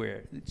knowledge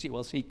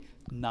seek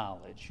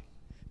knowledge,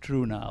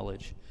 true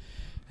knowledge,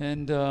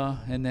 and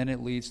then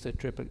it leads to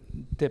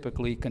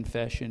typically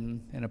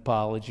confession and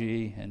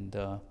apology and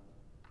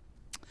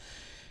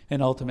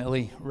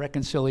ultimately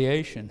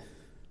reconciliation.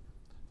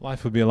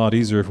 Life would be a lot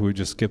easier if we would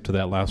just skip to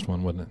that last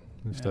one, wouldn't it?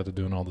 Instead of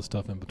doing all the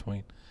stuff in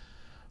between.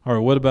 All right,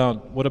 what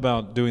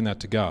about doing that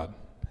to God?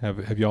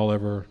 Have y'all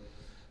ever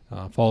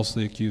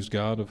falsely accused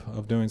God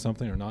of doing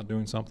something or not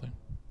doing something?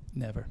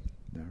 Never.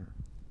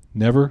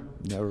 Never?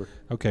 Never.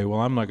 Okay, well,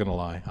 I'm not going to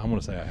lie. I'm going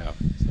to say I have.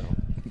 So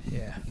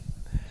Yeah.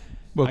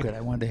 Well, good.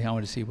 I wanted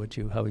to see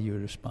how you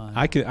would respond.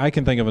 I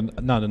can think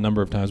of not a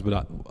number of times,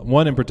 but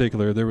one in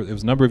particular. It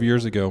was a number of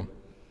years ago,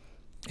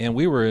 and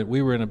we were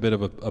in a bit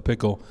of a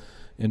pickle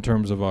in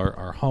terms of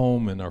our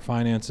home and our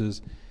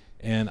finances,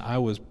 and I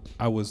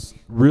was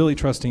really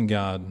trusting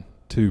God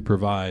to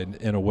provide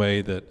in a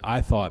way that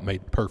I thought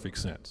made perfect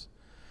sense.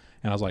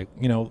 And I was like,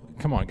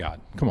 come on, God,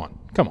 come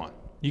on,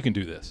 you can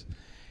do this.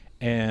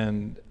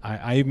 And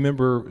I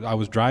remember I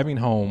was driving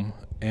home,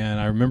 and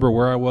I remember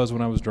where I was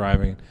when I was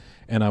driving,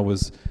 and I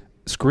was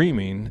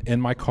screaming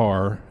in my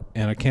car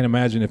and I can't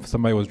imagine if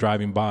somebody was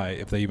driving by,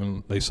 if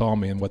they saw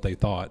me and what they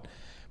thought.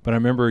 But I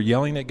remember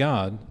yelling at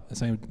God and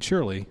saying,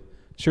 surely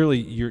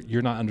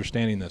you're not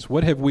understanding this.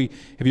 Have you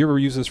ever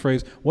used this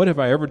phrase, what have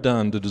I ever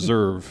done to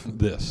deserve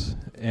this?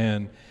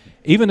 And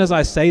even as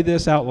I say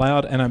this out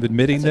loud and I'm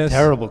admitting That's this. a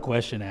terrible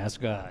question to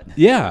ask God.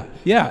 Yeah,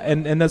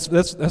 and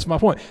that's my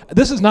point.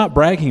 This is not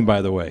bragging,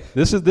 by the way.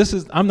 This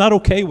is I'm not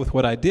okay with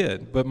what I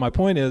did, but my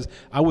point is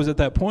I was at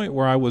that point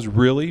where I was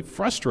really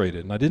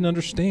frustrated and I didn't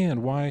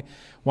understand why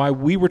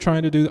we were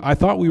trying to do. I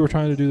thought we were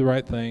trying to do the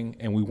right thing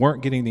and we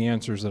weren't getting the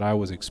answers that I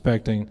was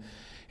expecting.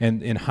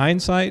 And in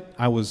hindsight,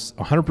 I was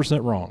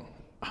 100% wrong,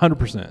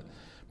 100%.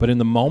 But in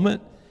the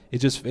moment,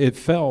 it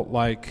felt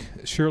like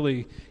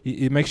surely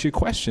it makes you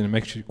question. It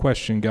makes you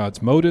question God's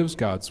motives,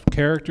 God's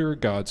character,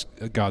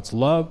 God's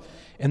love,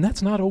 and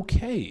that's not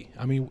okay.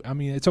 I mean,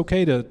 it's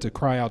okay to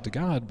cry out to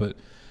God, but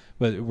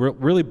what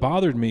really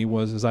bothered me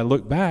was as I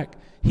look back,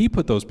 He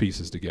put those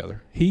pieces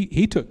together.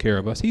 He took care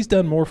of us. He's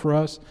done more for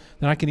us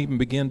than I can even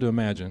begin to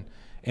imagine.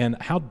 And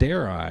how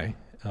dare I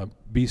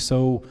be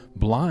so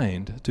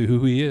blind to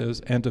who He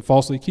is and to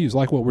falsely accuse,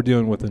 like what we're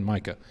doing within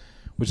Micah,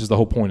 which is the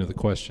whole point of the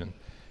question.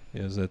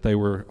 Is that they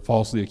were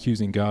falsely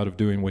accusing God of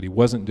doing what He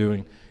wasn't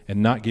doing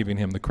and not giving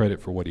Him the credit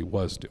for what He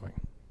was doing.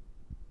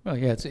 Well,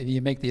 yeah,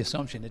 you make the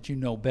assumption that you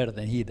know better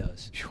than He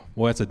does.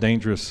 Well, that's a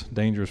dangerous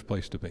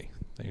place to be.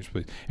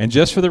 And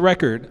just for the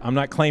record, I'm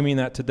not claiming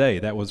that today.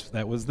 That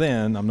was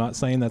then. I'm not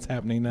saying that's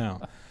happening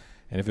now.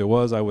 And if it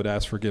was, I would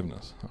ask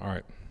forgiveness. All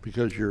right.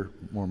 Because you're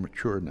more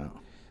mature now.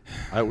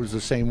 I was the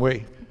same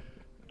way.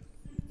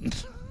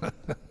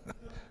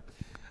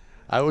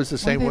 I was the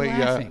same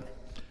way.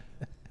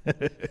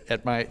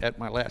 At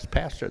my last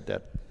pastor,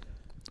 that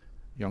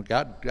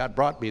God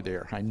brought me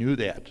there. I knew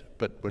that,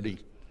 but when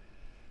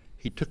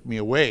he took me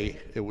away,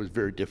 it was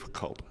very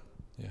difficult.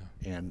 Yeah.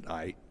 And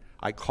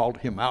I called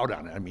Him out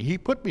on it. I mean, He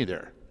put me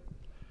there,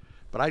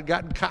 but I'd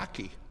gotten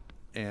cocky,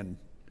 and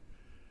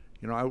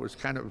I was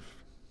kind of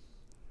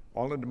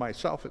all into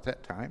myself at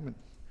that time. And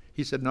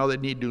He said, no, they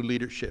need new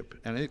leadership.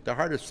 And I think the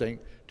hardest thing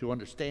to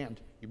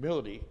understand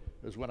humility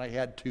was when I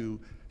had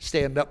to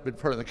stand up in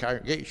front of the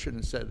congregation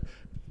and said,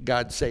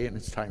 God's saying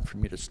it's time for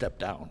me to step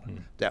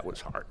down. That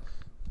was hard.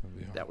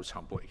 That was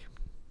humbling.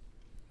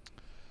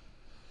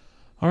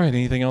 All right,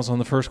 anything else on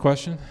the first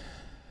question?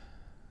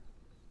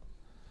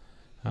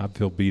 I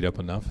feel beat up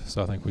enough,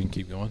 so I think we can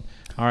keep going.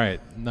 All right,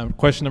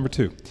 question number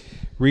 2.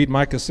 Read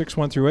Micah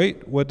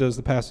 6:1-8. What does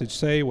the passage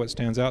say? What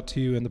stands out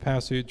to you in the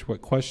passage?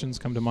 What questions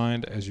come to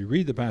mind as you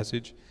read the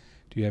passage?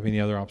 Do you have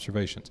any other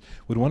observations?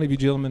 Would one of you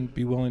gentlemen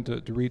be willing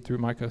to read through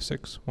Micah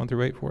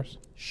 6:1-8 for us?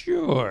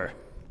 Sure.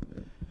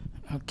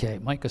 Okay,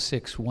 Micah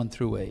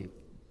 6:1-8.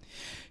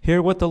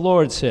 Hear what the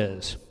Lord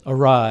says.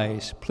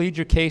 Arise, plead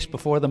your case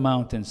before the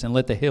mountains, and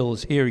let the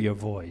hills hear your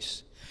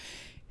voice.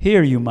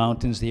 Hear, you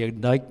mountains, the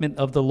indictment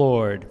of the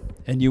Lord,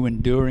 and you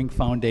enduring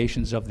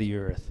foundations of the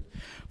earth.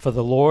 For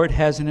the Lord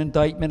has an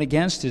indictment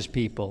against His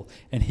people,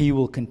 and He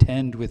will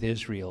contend with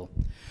Israel.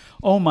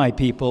 O my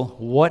people,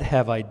 what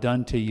have I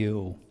done to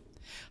you?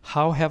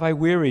 How have I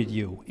wearied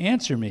you?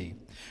 Answer me.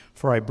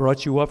 For I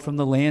brought you up from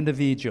the land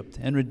of Egypt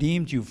and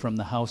redeemed you from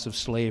the house of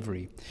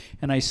slavery.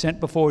 And I sent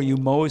before you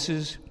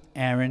Moses,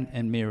 Aaron,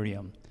 and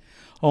Miriam.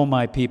 O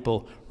my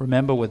people,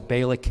 remember what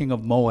Balak king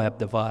of Moab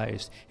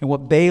devised, and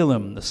what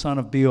Balaam the son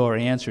of Beor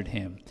answered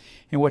him,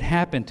 and what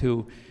happened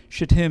to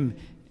Shittim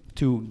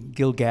to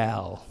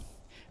Gilgal,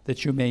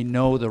 that you may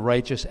know the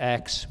righteous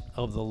acts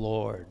of the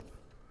Lord.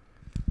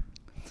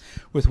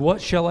 With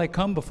what shall I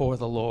come before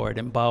the Lord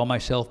and bow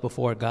myself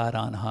before God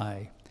on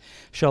high?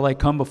 Shall I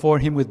come before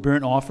Him with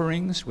burnt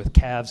offerings, with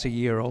calves a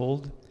year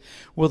old?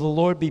 Will the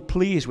Lord be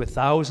pleased with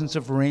thousands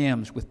of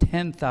rams, with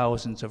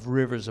 10,000s of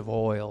rivers of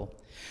oil?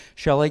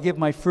 Shall I give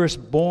my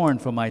firstborn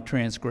for my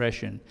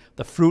transgression,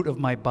 the fruit of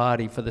my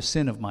body for the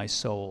sin of my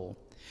soul?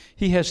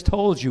 He has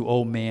told you,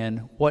 O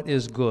man, what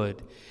is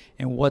good,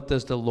 and what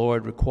does the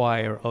Lord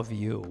require of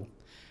you?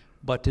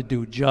 But to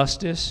do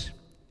justice,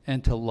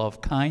 and to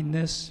love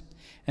kindness,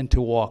 and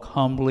to walk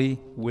humbly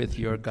with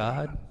your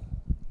God.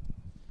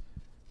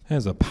 That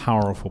is a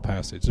powerful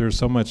passage. There's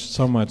so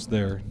much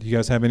there. Do you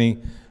guys have any?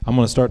 I'm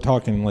going to start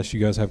talking unless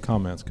you guys have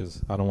comments,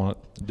 because I don't want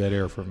dead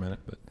air for a minute.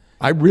 But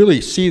I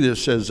really see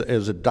this as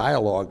a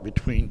dialogue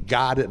between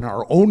God and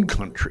our own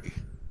country.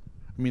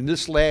 I mean,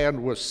 this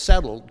land was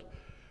settled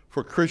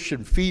for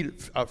Christian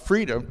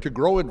freedom, to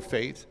grow in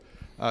faith,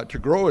 to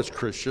grow as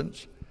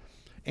Christians.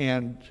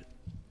 And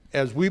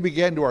as we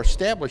began to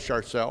establish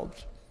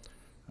ourselves,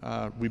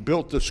 we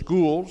built the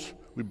schools,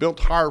 we built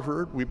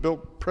Harvard, we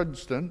built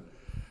Princeton,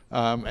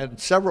 and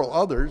several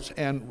others,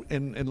 and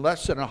in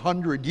less than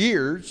 100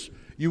 years,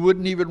 you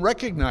wouldn't even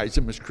recognize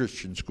them as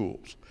Christian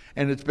schools.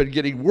 And it's been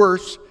getting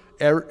worse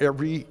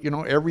every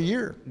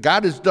year.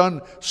 God has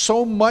done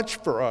so much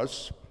for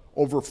us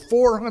over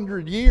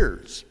 400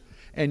 years,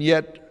 and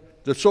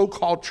yet the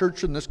so-called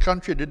church in this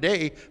country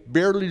today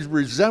barely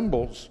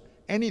resembles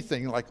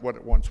anything like what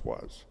it once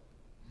was.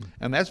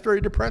 And that's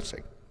very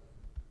depressing.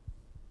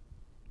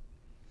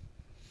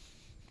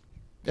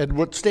 And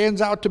what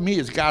stands out to me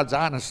is God's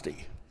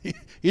honesty.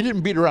 He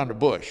didn't beat around the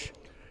bush.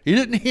 He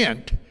didn't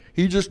hint.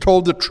 He just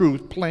told the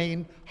truth,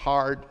 plain,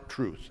 hard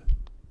truth.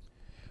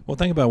 Well,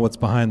 think about what's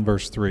behind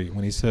verse 3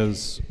 when he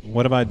says,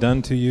 "What have I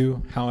done to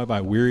you? How have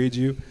I wearied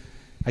you?"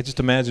 I just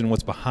imagine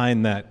what's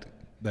behind that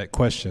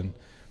question,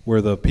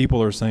 where the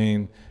people are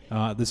saying,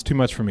 "This is too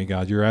much for me,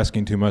 God. You're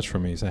asking too much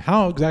from me." He said,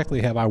 "How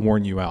exactly have I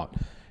worn you out?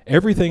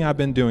 Everything I've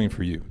been doing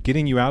for you,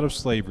 getting you out of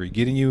slavery,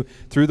 getting you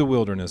through the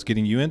wilderness,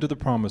 getting you into the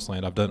promised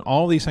land. I've done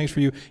all these things for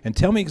you. And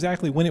tell me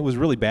exactly when it was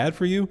really bad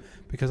for you,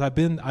 because I've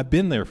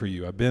been there for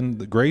you. I've been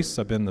the grace,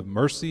 I've been the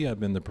mercy, I've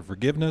been the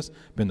forgiveness,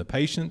 been the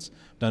patience,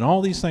 done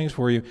all these things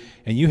for you,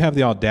 and you have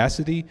the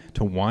audacity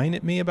to whine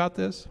at me about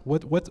this?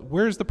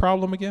 Where's the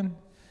problem again?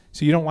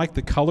 So you don't like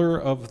the color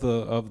of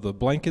the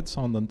blankets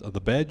on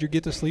the bed you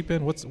get to sleep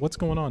in? What's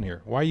going on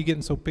here? Why are you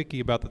getting so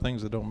picky about the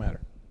things that don't matter?"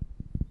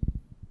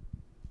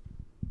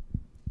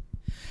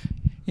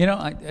 You know,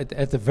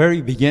 at the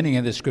very beginning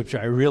of the scripture,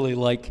 I really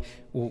like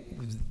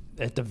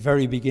at the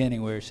very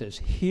beginning where it says,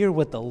 "Hear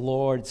what the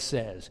Lord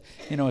says."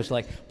 You know, it's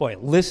like, boy,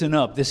 listen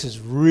up. This is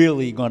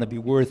really going to be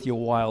worth your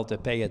while to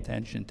pay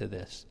attention to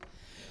this.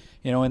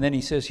 You know, and then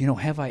he says, you know,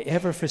 "Have I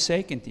ever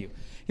forsaken you?"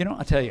 You know,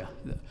 I'll tell you,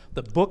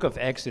 the book of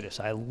Exodus,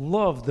 I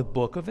love the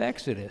book of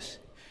Exodus,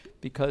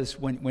 because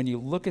when you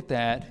look at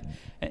that,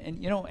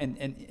 and you know,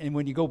 and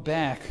when you go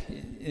back,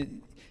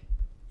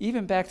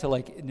 even back to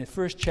like in the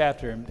first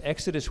chapter, in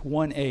Exodus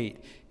 1:8,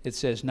 it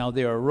says, "Now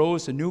there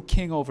arose a new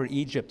king over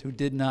Egypt who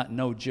did not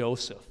know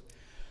Joseph."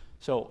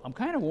 So I'm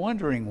kind of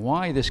wondering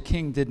why this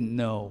king didn't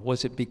know.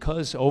 Was it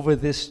because over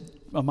this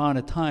amount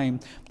of time,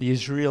 the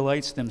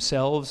Israelites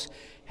themselves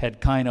had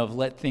kind of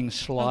let things I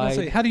was gonna slide?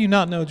 say, how do you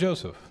not know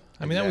Joseph?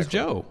 I mean, that was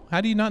Joe.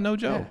 How do you not know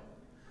Joe?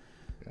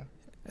 Yeah.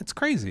 It's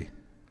crazy.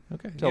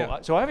 Okay. So,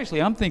 yeah. so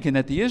obviously I'm thinking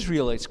that the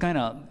Israelites kind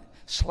of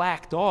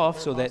slacked off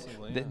so that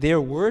possibly, yeah.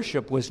 their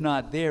worship was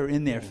not there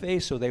in their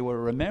face, so they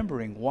were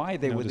remembering why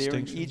they No were there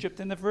in distinction. Egypt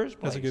in the first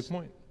place. That's a good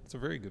point. That's a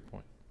very good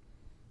point.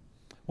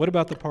 What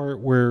about the part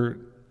where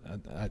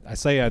I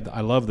say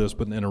I love this,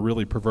 but in a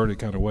really perverted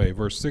kind of way?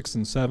 Verse 6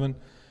 and 7,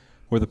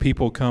 where the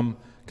people come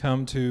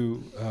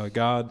to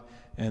God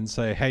and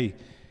say, "Hey,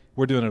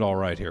 we're doing it all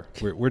right here.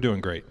 We're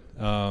doing great.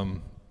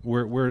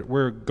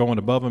 We're going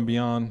above and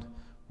beyond.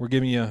 We're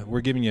giving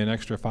you an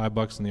extra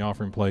 $5 in the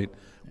offering plate.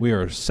 We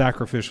are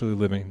sacrificially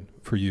living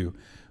for you.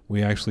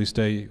 We actually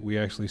stay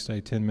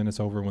 10 minutes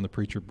over when the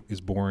preacher is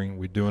boring.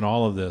 We're doing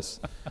all of this.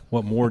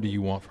 What more do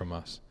you want from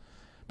us?"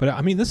 But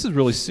I mean, this is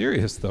really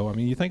serious, though. I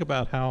mean, you think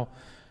about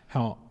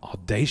how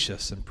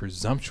audacious and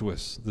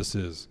presumptuous this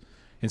is.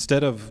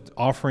 Instead of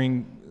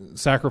offering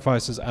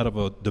sacrifices out of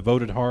a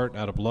devoted heart,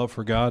 out of love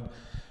for God,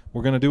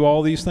 we're going to do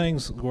all these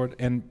things, Lord.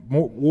 And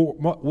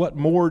what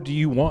more do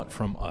you want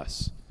from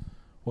us?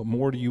 What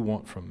more do you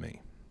want from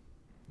me?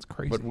 It's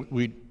crazy. But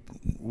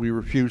we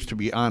refuse to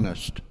be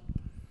honest.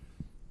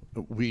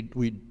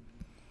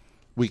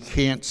 We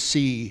can't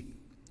see.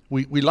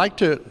 We like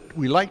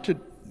to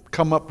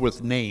come up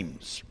with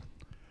names,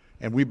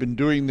 and we've been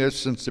doing this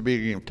since the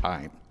beginning of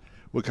time.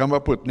 We come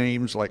up with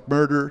names like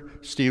murder,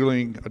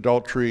 stealing,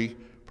 adultery,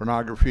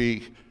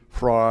 pornography,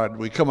 fraud.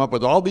 We come up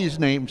with all these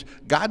names.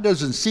 God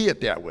doesn't see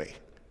it that way.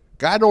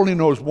 God only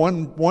knows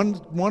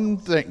one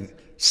thing: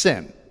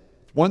 sin.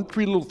 One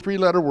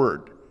three-letter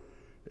word.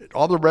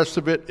 All the rest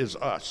of it is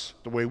us,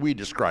 the way we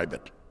describe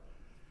it.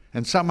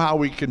 And somehow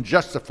we can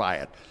justify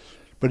it.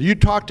 But you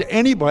talk to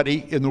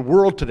anybody in the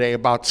world today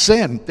about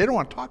sin, they don't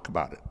want to talk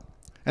about it.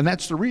 And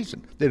that's the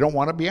reason. They don't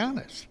want to be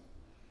honest.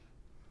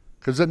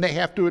 Because then they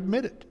have to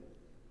admit it.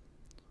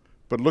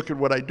 But look at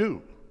what I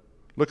do.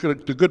 Look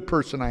at the good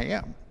person I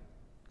am.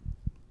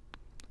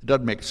 It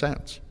doesn't make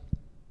sense.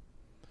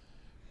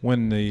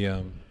 When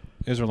the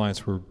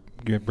Israelites were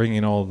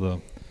bringing all the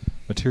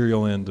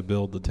material in to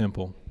build the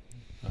temple,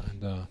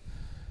 and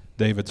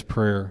David's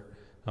prayer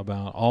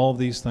about all of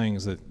these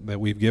things that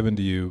we've given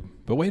to you,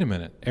 but wait a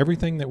minute,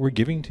 everything that we're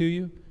giving to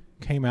you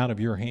came out of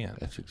your hand.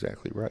 That's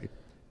exactly right.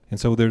 And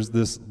so there's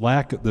this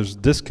there's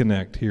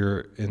disconnect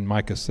here in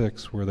Micah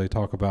 6 where they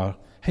talk about,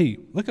 hey,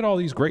 look at all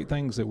these great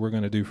things that we're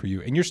going to do for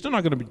you. And you're still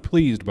not going to be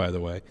pleased, by the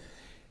way.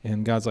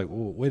 And God's like,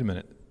 well, wait a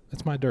minute.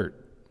 That's my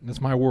dirt. That's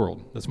my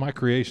world. That's my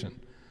creation.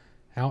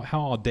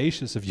 How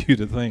audacious of you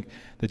to think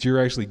that you're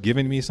actually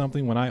giving me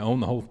something when I own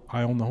the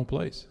whole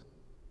place.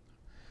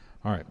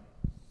 All right.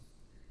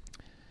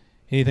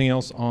 Anything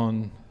else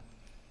on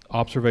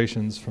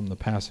observations from the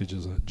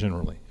passages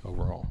generally,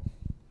 overall?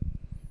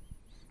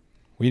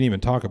 We didn't even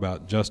talk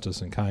about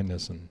justice and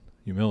kindness and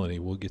humility.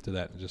 We'll get to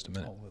that in just a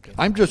minute.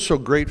 I'm just so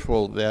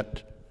grateful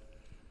that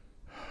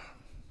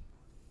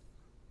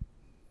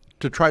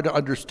to try to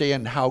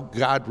understand how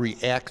God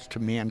reacts to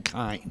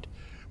mankind.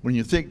 When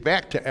you think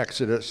back to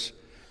Exodus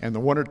and the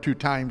one or two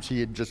times he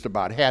had just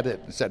about had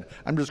it and said,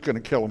 I'm just going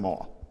to kill them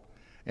all.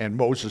 And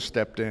Moses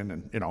stepped in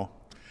and,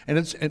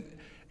 and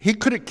he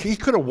could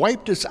have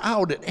wiped us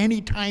out at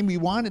any time he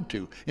wanted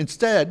to.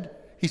 Instead,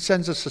 he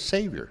sends us a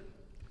Savior.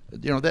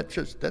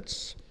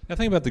 That's. I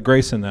think about the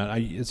grace in that.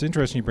 It's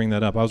interesting you bring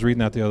that up. I was reading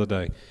that the other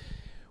day.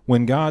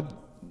 When God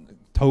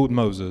told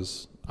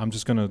Moses I'm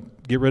just going to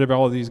get rid of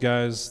all of these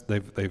guys.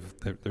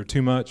 They're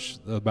too much,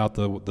 about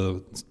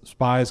the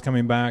spies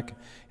coming back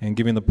and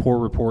giving the poor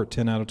report,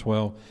 10 out of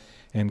 12.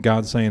 And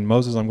God saying,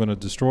 Moses, I'm going to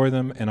destroy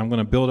them, and I'm going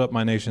to build up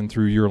my nation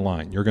through your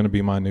line. You're going to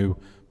be my new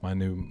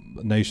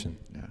nation.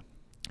 Yeah.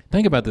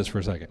 Think about this for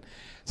a second.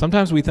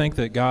 Sometimes we think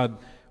that God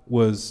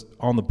was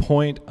on the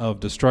point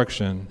of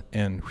destruction,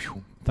 and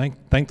whew,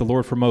 thank the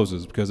Lord for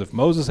Moses, because if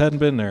Moses hadn't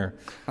been there,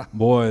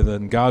 boy,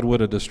 then God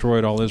would have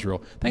destroyed all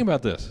Israel. Think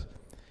about this.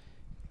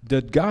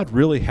 Did God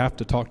really have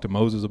to talk to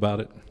Moses about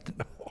it?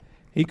 No.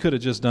 He could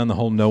have just done the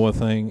whole Noah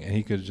thing, and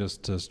he could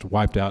have just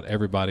wiped out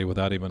everybody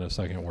without even a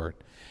second word.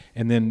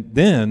 And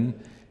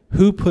then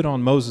who put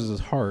on Moses'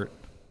 heart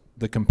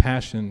the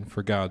compassion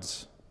for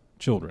God's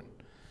children?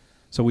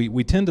 So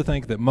we tend to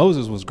think that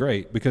Moses was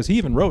great, because he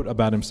even wrote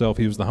about himself,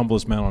 he was the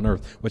humblest man on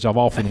earth, which I've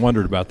often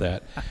wondered about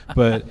that.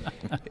 But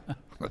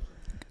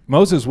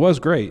Moses was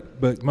great,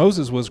 but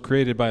Moses was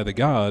created by the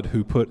God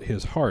who put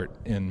his heart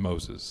in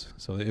Moses.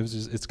 So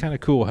it's kind of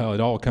cool how it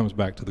all comes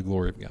back to the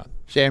glory of God.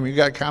 Sam, you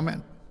got a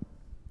comment?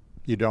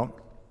 You don't?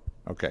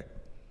 Okay.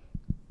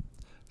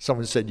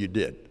 Someone said you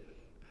did.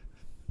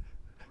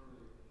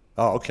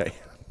 Oh, okay.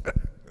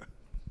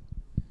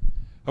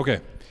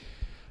 Okay,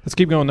 let's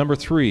keep going. Number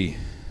 3.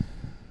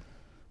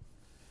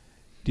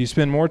 Do you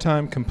spend more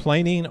time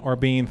complaining or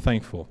being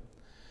thankful?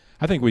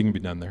 I think we can be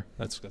done there.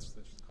 Let's call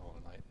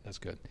it a night. That's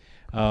good.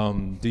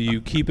 Do you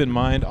keep in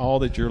mind all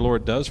that your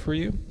Lord does for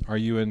you? Are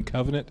you in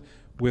covenant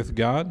with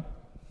God?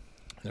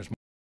 There's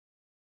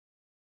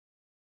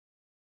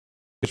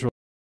more.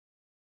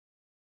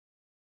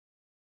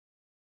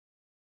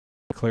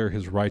 Declare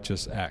his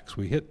righteous acts.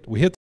 We hit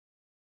the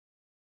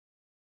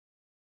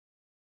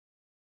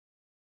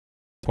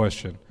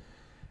question.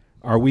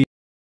 Are we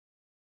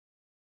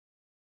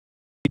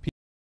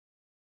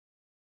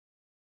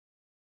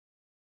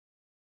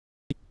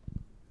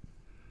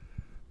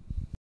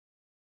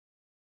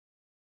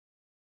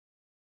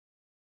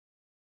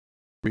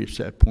reach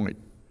that point?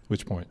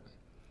 Which point?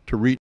 To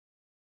reach,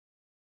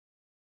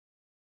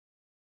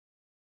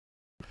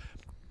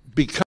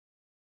 because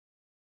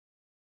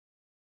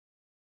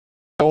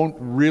I don't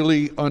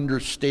really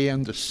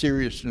understand the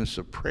seriousness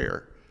of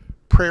prayer.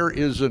 Prayer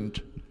isn't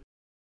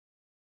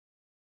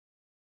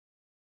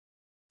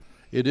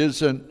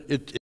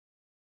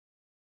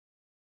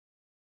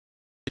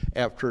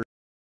after,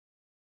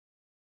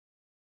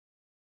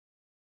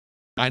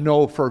 I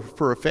know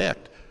for a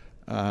fact,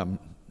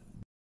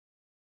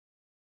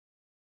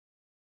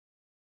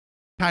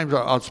 times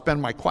I'll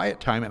spend my quiet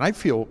time and I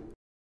feel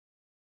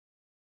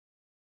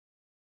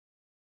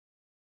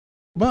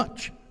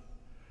much.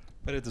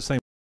 But at the same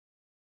time,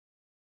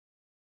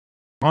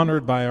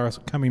 honored by our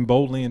coming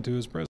boldly into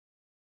his presence.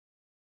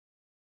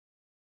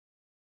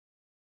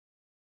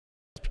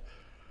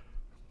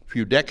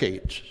 Few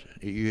decades,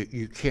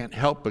 you can't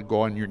help but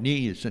go on your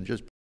knees and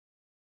just.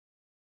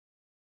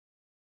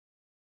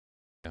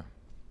 Yeah,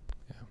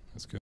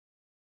 that's good.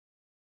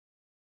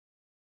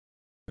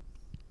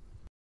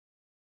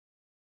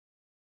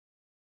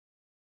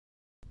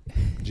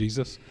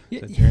 Jesus? Yeah,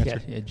 Is that your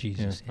answer? yeah,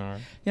 Jesus. Yeah, all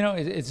right. You know,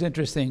 it's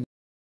interesting.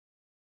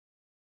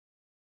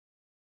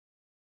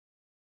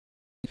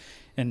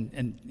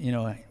 And you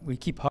know, we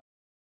keep.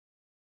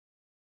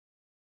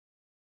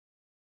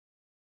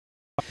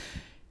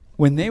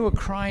 When they were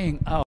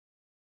crying out,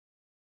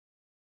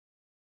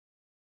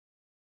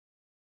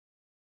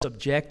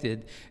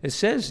 subjected, it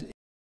says,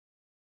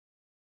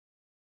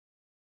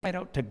 cried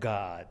out to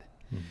God,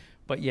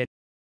 but yet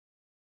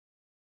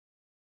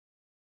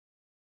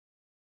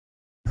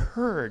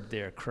heard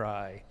their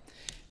cry.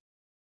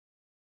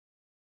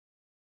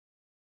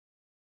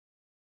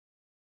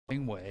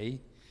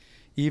 Way,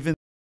 even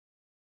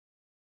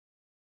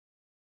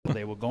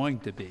they were going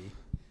to be.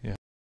 Yeah.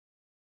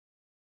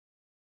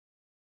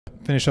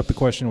 Finish up the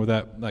question with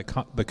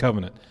the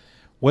covenant.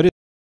 What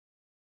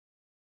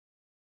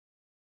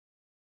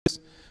is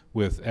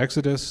with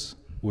Exodus,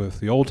 with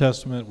the Old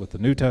Testament, with the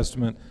New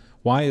Testament?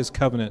 Why is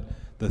covenant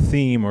the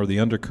theme or the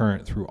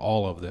undercurrent through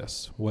all of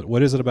this?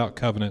 What is it about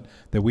covenant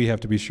that we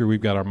have to be sure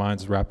we've got our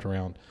minds wrapped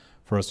around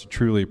for us to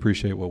truly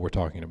appreciate what we're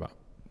talking about?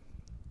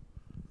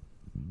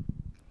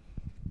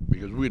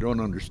 Because we don't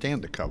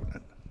understand the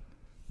covenant.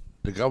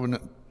 The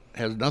covenant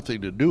has nothing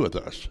to do with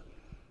us.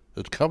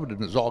 The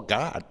covenant is all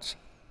God's.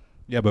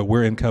 Yeah, but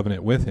we're in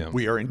covenant with him.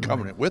 We are in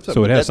covenant with him.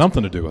 So it has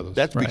something to do with us.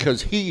 That's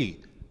because he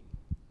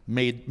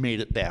made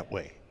it that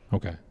way.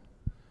 Okay.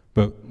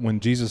 But when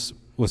Jesus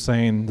was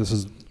saying, this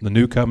is the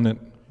new covenant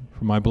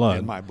for my blood.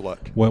 In my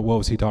blood. What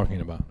was he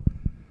talking about?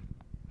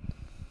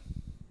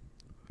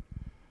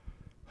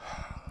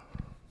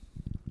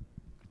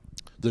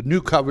 The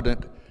new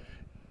covenant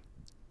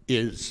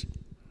is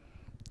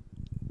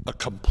a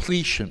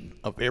completion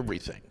of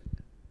everything.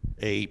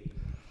 I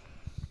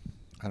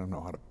don't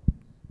know how to.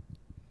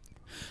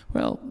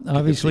 Well,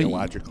 obviously,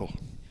 theological.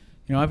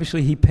 You know,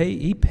 obviously he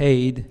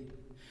paid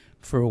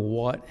for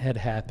what had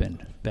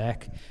happened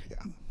back.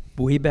 Yeah.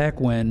 way back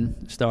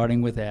when,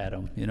 starting with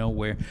Adam,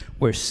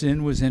 where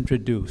sin was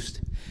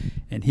introduced.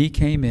 And he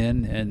came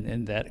in,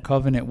 and that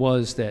covenant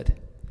was that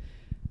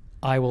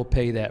I will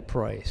pay that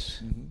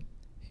price. Mm-hmm.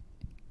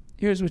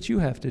 Here's what you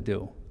have to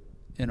do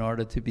in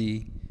order to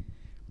be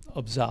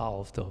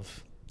absolved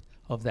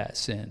of that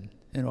sin,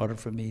 in order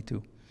for me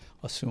to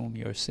assume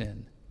your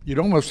sin. You'd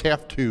almost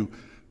have to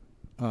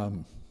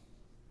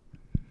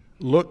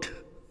look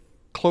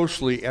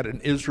closely at an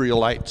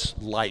Israelite's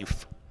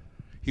life.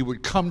 He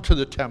would come to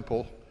the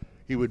temple,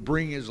 he would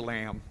bring his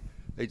lamb,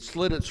 they'd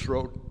slit its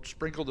throat,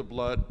 sprinkle the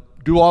blood,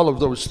 do all of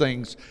those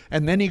things,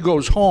 and then he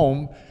goes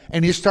home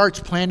and he starts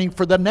planning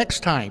for the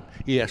next time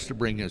he has to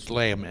bring his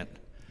lamb in.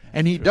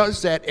 And he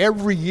does that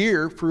every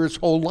year for his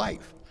whole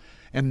life.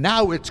 And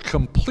now it's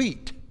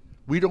complete.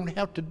 We don't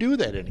have to do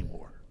that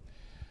anymore.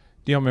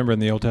 Do you remember in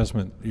the Old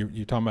Testament, you're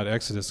talking about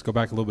Exodus, go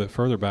back a little bit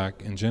further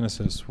back in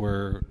Genesis,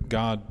 where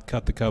God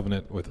cut the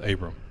covenant with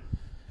Abram.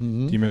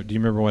 Mm-hmm. Do you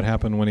remember what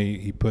happened when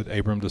he put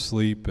Abram to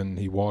sleep and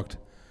he walked,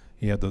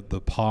 he had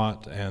the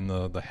pot and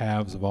the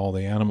halves of all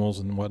the animals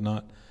and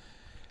whatnot?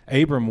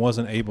 Abram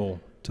wasn't able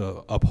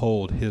to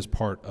uphold his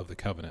part of the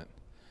covenant.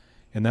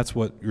 And that's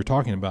what you're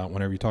talking about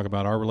whenever you talk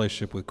about our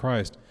relationship with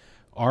Christ.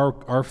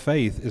 Our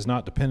faith is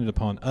not dependent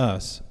upon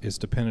us, it's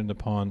dependent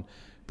upon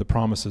the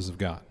promises of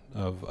God,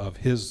 of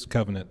his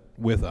covenant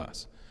with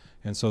us.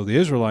 And so the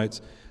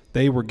Israelites,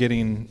 they were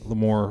getting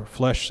more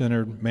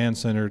flesh-centered,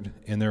 man-centered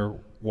in their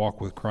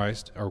walk with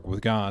Christ or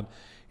with God,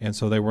 and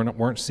so they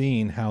weren't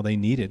seeing how they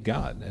needed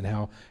God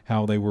and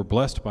how they were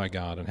blessed by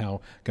God and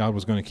how God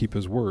was going to keep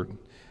his word.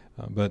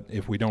 But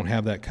if we don't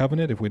have that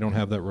covenant, if we don't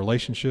have that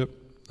relationship,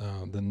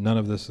 then none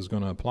of this is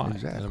going to apply.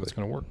 Exactly. None of it's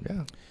going to work.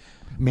 Yeah.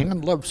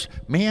 Man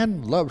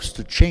loves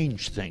to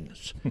change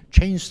things,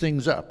 change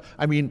things up.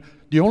 I mean,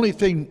 the only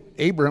thing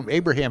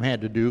Abraham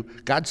had to do,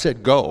 God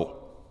said go,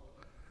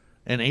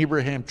 and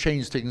Abraham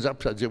changed things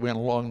up as it went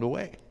along the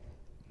way.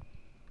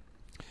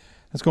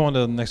 Let's go on to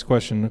the next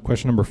question.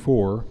 Question number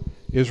 4.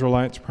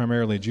 Israelites,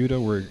 primarily Judah,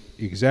 were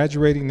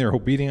exaggerating their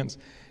obedience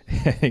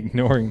and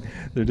ignoring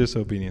their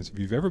disobedience. If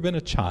you've ever been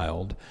a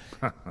child,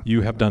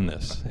 you have done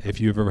this. If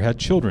you've ever had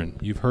children,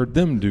 you've heard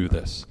them do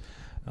this.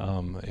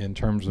 In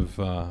terms of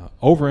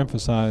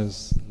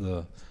overemphasize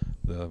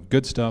the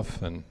good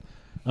stuff and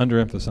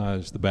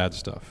underemphasize the bad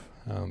stuff.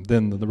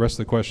 Then the rest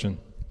of the question,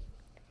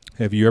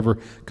 have you ever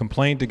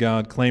complained to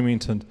God claiming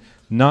to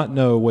not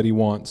know what he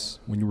wants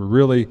when you were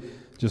really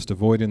just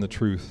avoiding the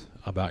truth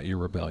about your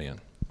rebellion?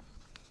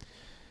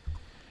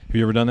 Have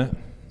you ever done that?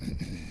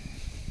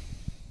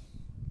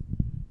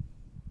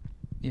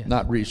 Yes.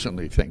 Not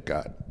recently, thank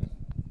God.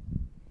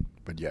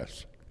 But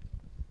yes.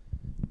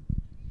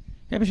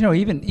 Yeah, but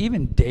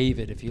even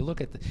David, if you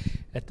look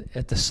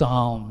at the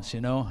Psalms,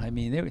 I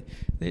mean,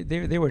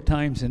 there were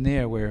times in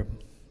there where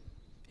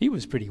he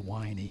was pretty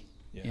whiny,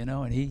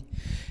 and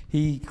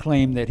he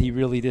claimed that he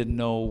really didn't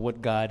know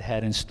what God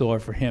had in store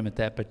for him at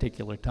that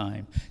particular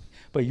time.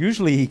 But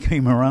usually he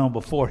came around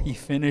before he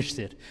finished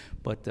it.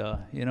 But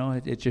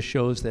it just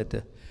shows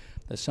that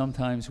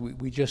sometimes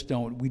we just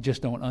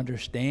don't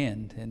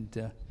understand,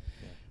 and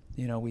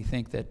we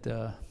think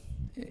that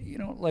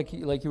like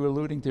you were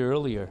alluding to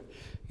earlier.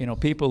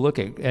 People look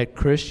at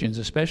Christians,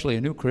 especially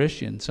a new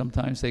Christian.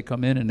 Sometimes they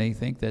come in and they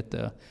think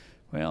that,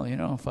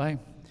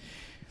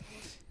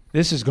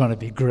 this is going to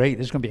be great.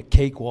 This is going to be a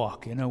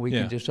cakewalk. We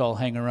can just all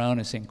hang around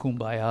and sing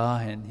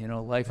Kumbaya,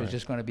 and life is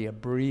just going to be a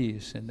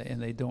breeze. And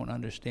they don't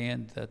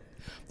understand that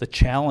the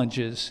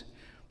challenges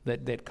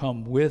that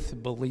come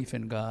with belief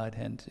in God,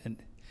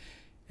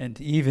 and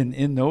even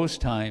in those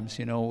times,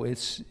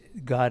 it's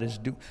God is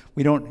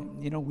we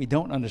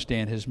don't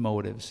understand his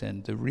motives,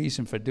 and the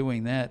reason for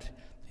doing that.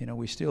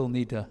 We still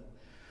need to,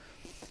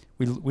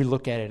 we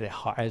look at it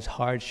as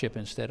hardship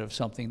instead of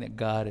something that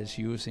God is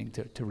using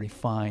to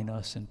refine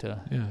us and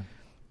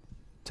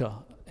to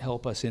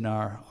help us in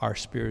our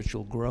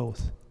spiritual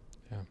growth.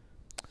 Yeah,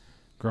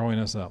 growing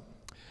us up.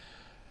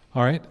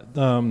 All right,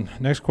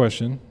 next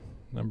question,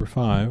 number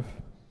 5.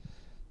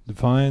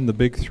 Define the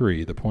big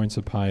 3, the points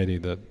of piety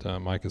that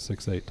Micah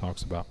 6:8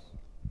 talks about.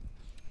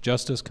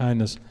 Justice,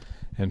 kindness,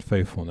 and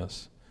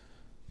faithfulness.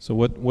 So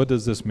what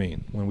does this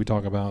mean when we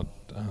talk about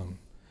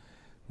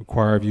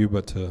require of you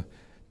but to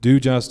do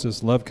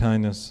justice, love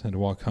kindness, and to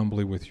walk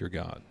humbly with your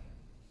God?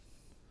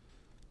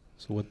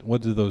 So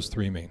what do those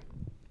 3 mean?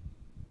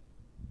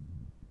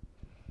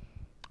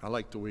 I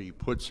like the way he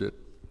puts it,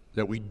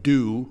 that we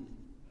do,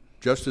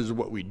 justice is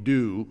what we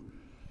do,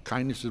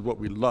 kindness is what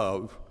we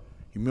love,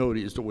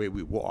 humility is the way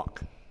we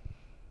walk.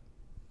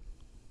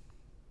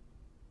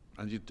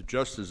 I think the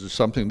justice is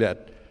something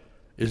that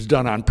is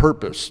done on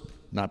purpose,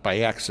 not by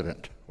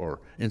accident or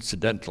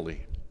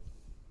incidentally.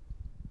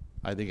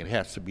 I think it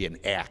has to be an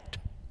act,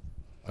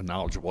 a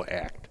knowledgeable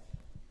act.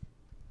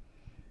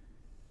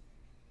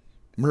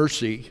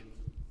 Mercy,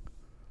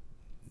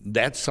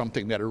 that's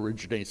something that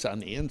originates on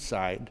the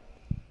inside,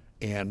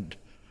 and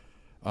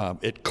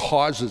it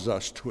causes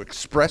us to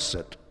express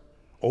it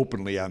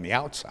openly on the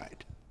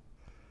outside.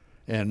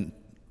 And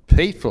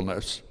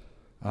faithfulness,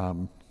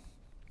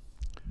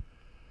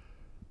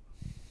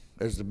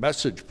 as the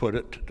Message put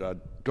it,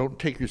 don't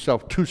take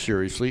yourself too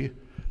seriously,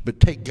 but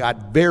take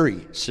God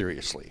very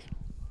seriously.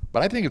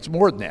 But I think it's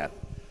more than that.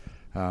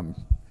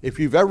 If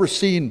you've ever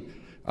seen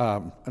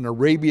an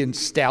Arabian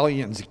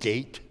stallion's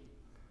gait,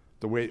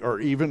 the way, or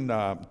even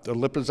the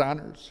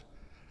Lipizaners,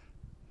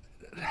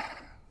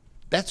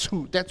 that's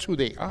who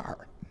they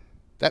are.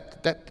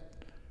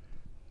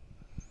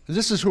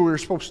 This is who we're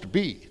supposed to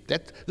be.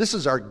 This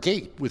is our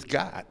gait with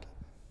God,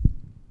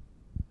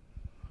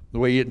 the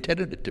way He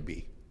intended it to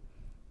be.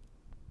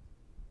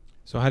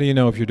 So how do you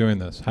know if you're doing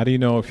this? How do you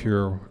know if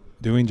you're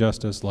doing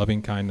justice,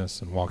 loving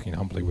kindness, and walking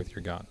humbly with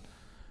your God?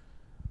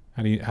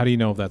 How do you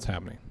know if that's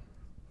happening?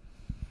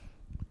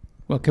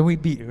 Well, can we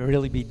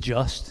really be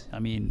just? I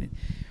mean,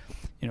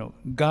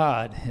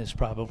 God is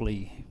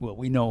probably, well,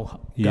 we know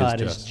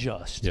God is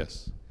just.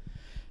 Yes.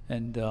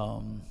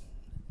 And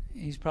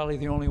He's probably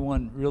the only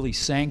one really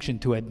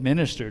sanctioned to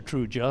administer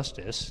true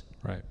justice.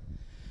 Right.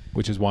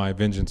 Which is why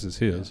vengeance is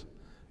His,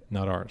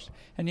 not ours.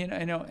 And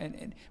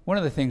and one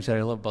of the things that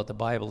I love about the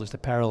Bible is the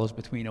parallels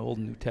between Old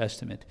and New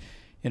Testament.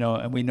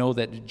 And we know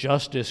that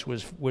justice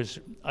was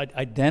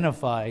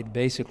identified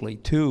basically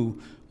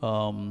to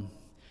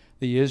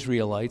the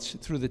Israelites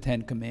through the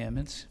Ten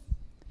Commandments.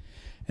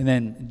 And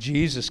then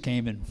Jesus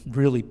came and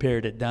really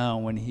pared it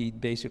down when He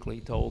basically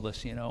told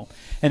us, and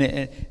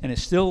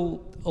it's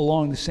still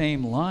along the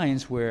same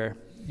lines where,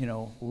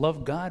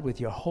 love God with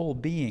your whole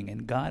being,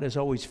 and God is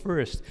always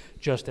first,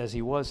 just as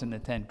He was in the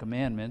Ten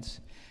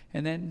Commandments.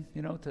 And then,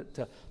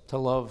 to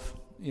love,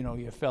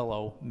 your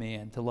fellow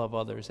man, to love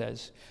others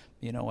as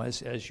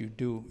you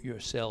do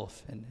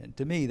yourself. And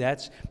to me,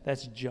 that's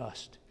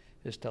just,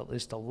 is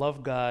to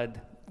love God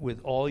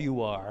with all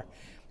you are,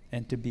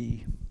 and to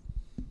be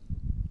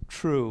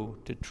true,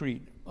 to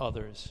treat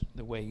others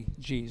the way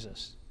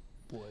Jesus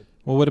would.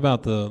 Well, what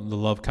about the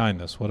love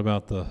kindness? What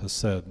about the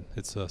hesed?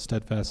 It's a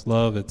steadfast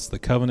love. It's the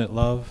covenant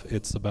love.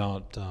 It's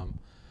about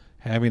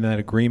having that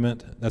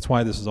agreement. That's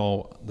why this is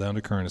all, the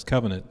undercurrent is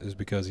covenant, is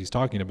because He's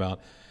talking about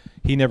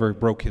He never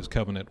broke His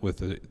covenant with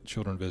the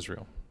children of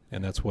Israel.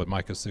 And that's what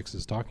Micah 6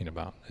 is talking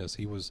about, is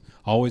He was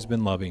always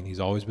been loving. He's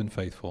always been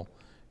faithful.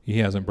 He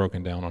hasn't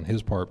broken down on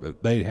His part,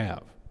 but they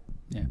have.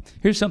 Yeah.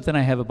 Here's something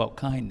I have about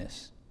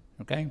kindness,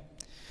 okay?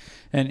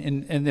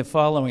 And the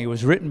following, it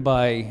was written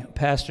by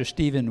Pastor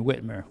Stephen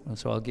Whitmer,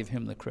 so I'll give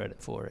him the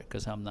credit for it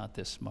because I'm not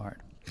this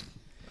smart.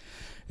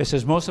 It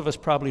says, most of us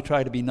probably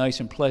try to be nice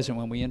and pleasant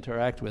when we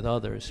interact with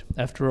others.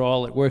 After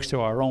all, it works to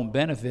our own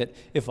benefit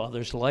if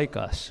others like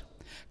us.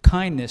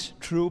 Kindness,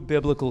 true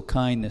biblical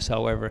kindness,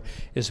 however,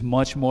 is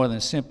much more than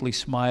simply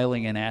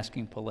smiling and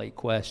asking polite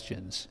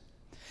questions.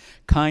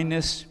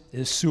 Kindness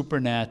is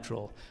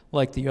supernatural,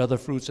 like the other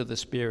fruits of the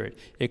Spirit.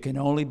 It can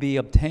only be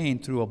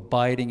obtained through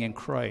abiding in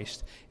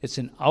Christ. It's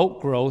an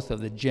outgrowth of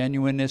the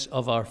genuineness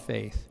of our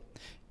faith.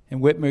 And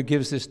Whitmer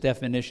gives this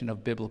definition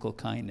of biblical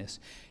kindness.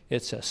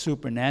 It's a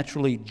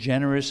supernaturally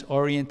generous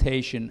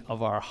orientation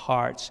of our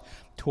hearts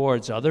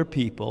towards other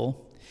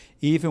people,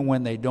 even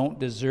when they don't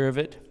deserve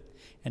it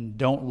and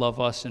don't love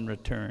us in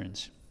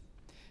returns.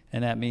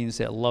 And that means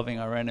that loving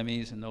our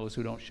enemies and those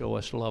who don't show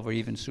us love or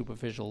even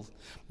superficial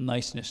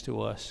niceness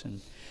to us.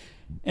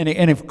 And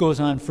it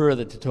goes on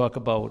further to talk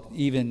about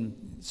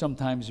even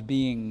sometimes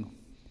being,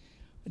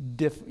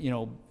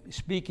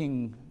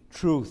 speaking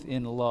truth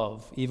in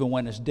love, even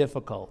when it's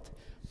difficult.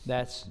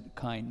 That's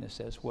kindness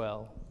as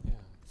well. Yeah.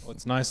 Well,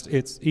 it's nice.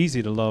 It's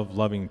easy to love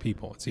loving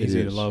people. It's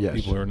easy to love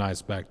people who are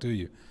nice back to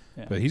you.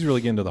 Yeah. But he's really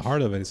getting to the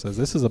heart of it. He says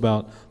this is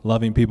about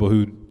loving people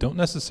who don't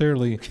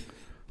necessarily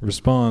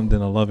respond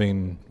in a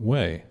loving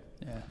way.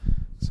 Yeah.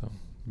 So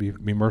be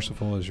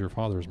merciful as your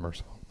Father is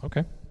merciful.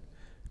 Okay.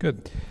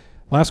 Good.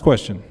 Last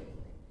question.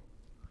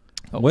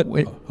 Wait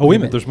a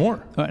minute. There's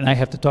more. And I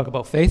have to talk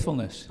about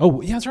faithfulness.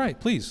 Oh, yeah, that's right.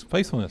 Please,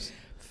 faithfulness.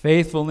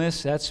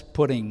 Faithfulness, that's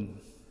putting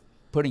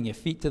your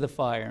feet to the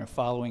fire and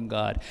following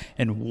God.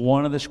 And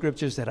one of the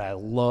scriptures that I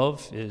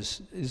love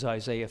is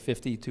Isaiah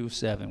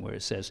 52:7, where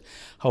it says,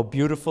 how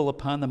beautiful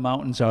upon the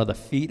mountains are the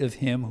feet of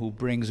him who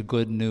brings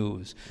good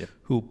news,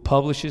 who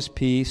publishes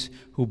peace,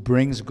 who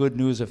brings good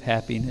news of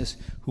happiness,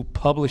 who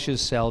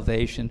publishes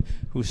salvation,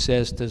 who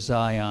says to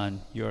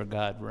Zion, your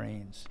God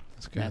reigns.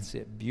 That's good. That's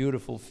it.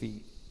 Beautiful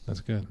feet.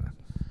 That's good.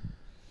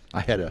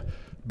 I had a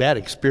bad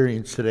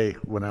experience today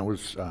when I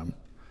was,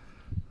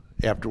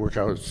 after work,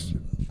 I was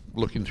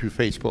looking through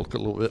Facebook a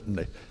little bit, and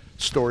the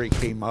story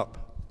came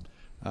up.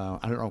 I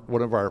don't know,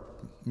 one of our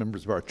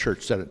members of our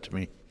church said it to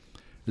me. It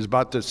was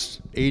about this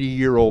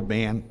 80-year-old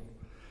man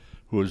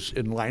who was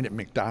in line at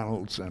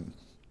McDonald's, and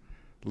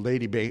the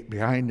lady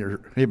behind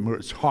him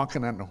was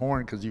honking on the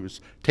horn because he was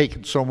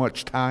taking so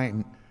much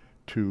time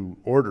to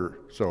order.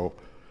 So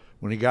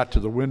when he got to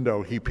the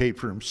window, he paid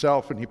for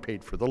himself and he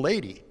paid for the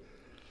lady.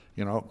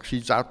 You know,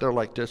 she's out there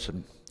like this,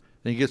 and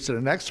then he gets to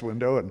the next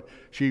window, and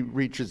she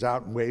reaches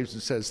out and waves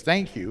and says,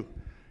 thank you,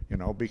 you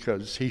know,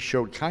 because he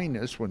showed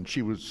kindness when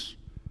she was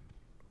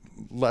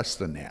less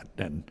than that.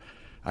 And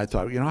I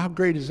thought, you know, how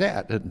great is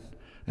that? And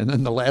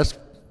then the last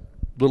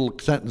little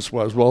sentence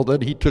was, well, then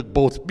he took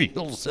both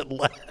meals and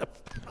left.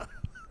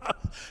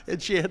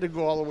 And she had to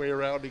go all the way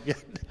around again.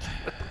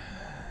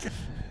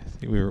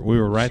 We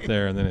were right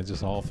there, and then it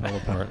just all fell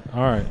apart.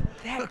 All right.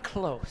 That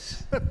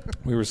close.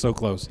 We were so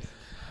close.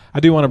 I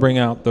do want to bring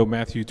out, though,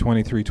 Matthew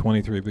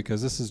 23:23,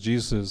 because this is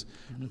Jesus'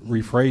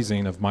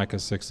 rephrasing of Micah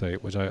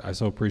 6:8, which I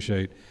so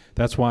appreciate.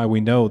 That's why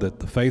we know that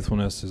the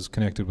faithfulness is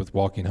connected with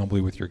walking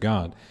humbly with your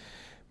God.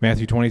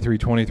 Matthew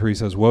 23:23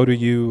 says, "Woe to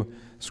you,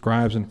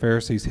 scribes and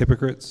Pharisees,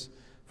 hypocrites,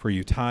 for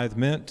you tithe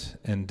mint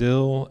and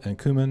dill and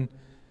cumin,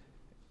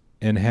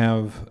 and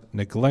have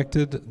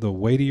neglected the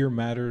weightier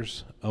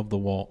matters of the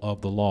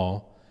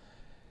law,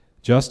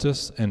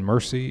 justice and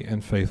mercy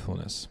and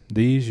faithfulness.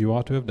 These you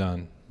ought to have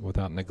done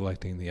without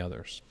neglecting the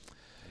others."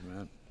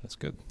 Amen. That's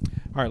good.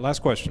 All right,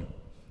 last question.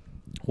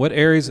 What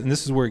areas, and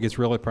this is where it gets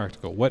really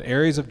practical, what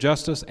areas of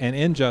justice and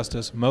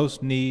injustice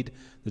most need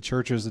the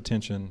church's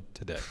attention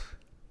today?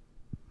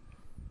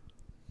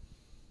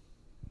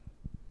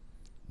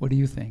 What do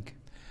you think?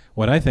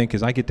 What I think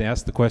is I get to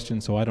ask the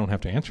question so I don't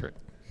have to answer it.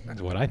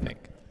 That's what I think.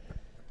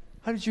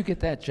 How did you get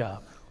that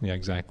job? Yeah,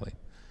 exactly.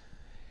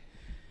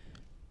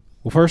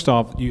 Well, first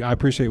off, I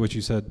appreciate what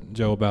you said,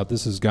 Joe, about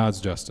this is God's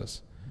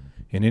justice.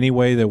 In any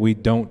way that we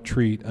don't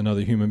treat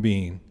another human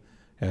being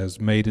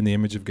as made in the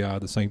image of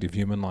God, the sanctity of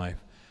human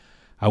life,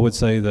 I would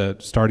say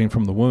that starting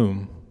from the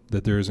womb,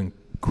 that there is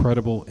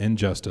incredible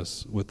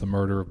injustice with the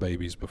murder of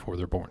babies before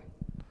they're born.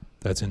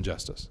 That's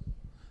injustice.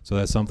 So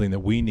that's something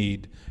that we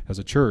need as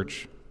a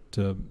church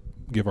to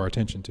give our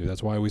attention to.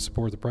 That's why we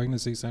support the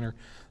Pregnancy Center.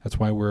 That's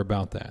why we're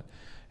about that.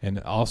 And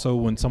also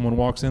when someone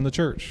walks in the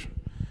church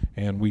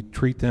and we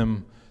treat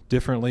them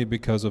differently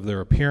because of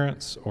their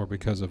appearance or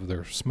because of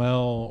their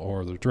smell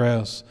or their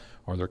dress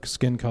or their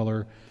skin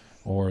color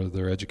or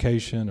their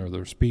education or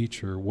their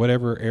speech or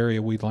whatever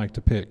area we'd like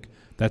to pick,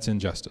 that's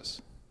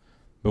injustice.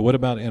 But what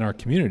about in our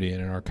community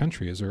and in our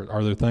country?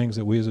 Are there things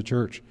that we as a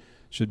church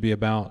should be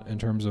about in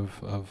terms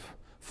of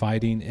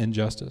fighting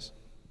injustice?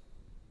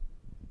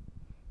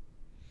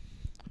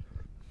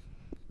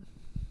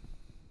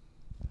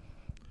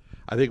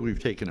 I think we've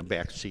taken a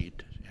back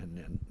seat,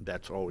 and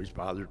that's always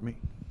bothered me.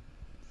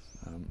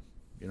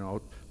 You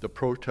know, the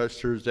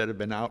protesters that have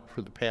been out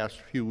for the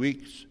past few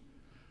weeks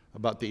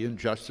about the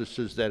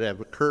injustices that have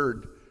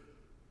occurred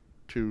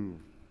to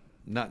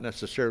not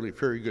necessarily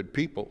very good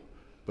people,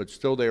 but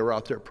still they were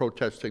out there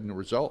protesting the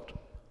result.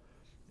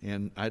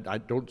 And I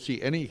don't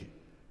see any,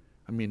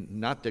 I mean,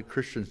 not that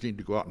Christians need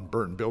to go out and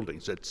burn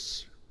buildings,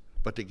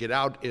 but to get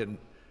out in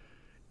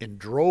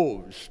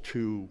droves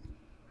to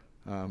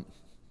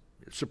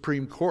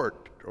Supreme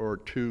Court or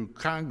to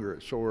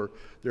Congress or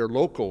their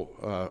local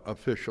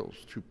officials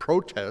to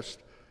protest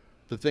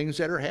the things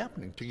that are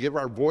happening, to give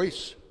our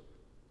voice,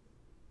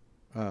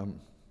 to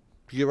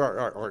give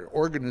our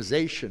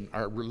organization,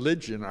 our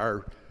religion,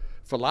 our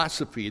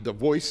philosophy, the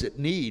voice it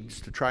needs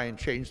to try and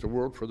change the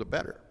world for the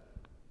better.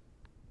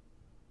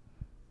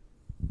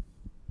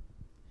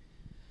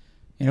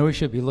 You know, we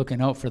should be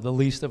looking out for the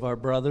least of our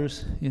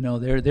brothers. You know,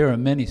 there are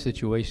many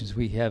situations.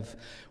 We have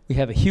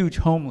a huge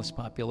homeless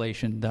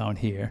population down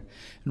here,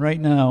 and right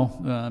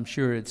now I'm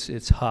sure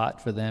it's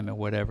hot for them or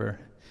whatever,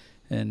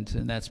 and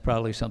that's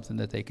probably something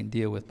that they can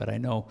deal with. But I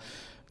know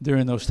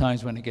during those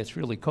times when it gets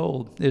really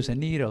cold, there's a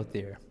need out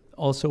there.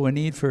 Also a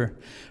need for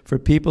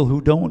people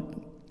who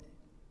don't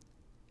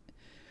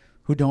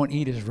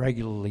eat as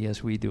regularly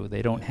as we do.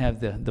 They don't have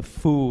the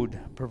food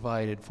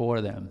provided for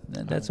them.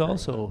 And that's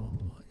also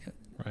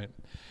right.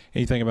 And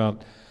you think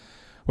about,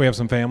 we have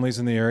some families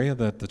in the area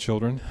that the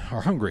children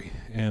are hungry,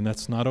 and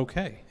that's not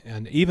okay.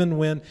 And even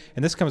when,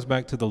 and this comes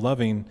back to the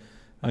loving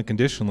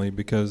unconditionally,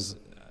 because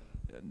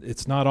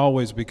it's not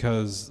always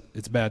because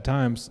it's bad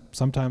times.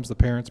 Sometimes the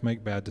parents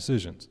make bad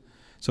decisions.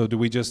 So do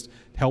we just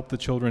help the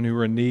children who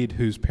are in need,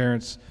 whose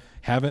parents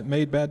haven't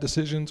made bad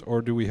decisions,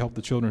 or do we help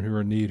the children who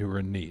are in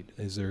need?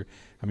 Is there,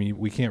 I mean,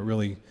 we can't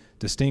really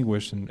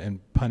distinguish and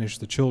punish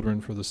the children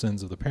for the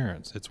sins of the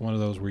parents. It's one of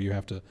those where you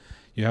have to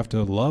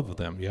love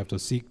them. You have to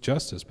seek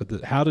justice.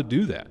 But how to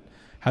do that?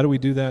 How do we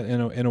do that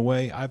in a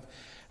way?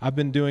 I've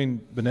been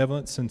doing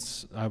benevolence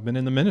since I've been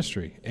in the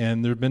ministry,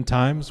 and there have been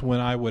times when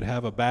I would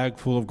have a bag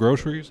full of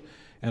groceries,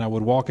 and I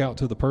would walk out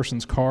to the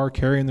person's car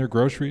carrying their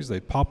groceries.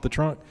 They'd pop the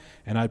trunk,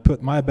 and I'd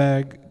put my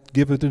bag,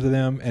 give it to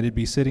them, and it'd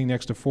be sitting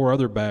next to 4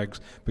 other bags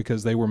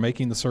because they were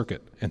making the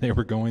circuit, and they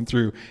were going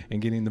through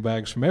and getting the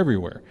bags from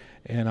everywhere.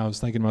 And I was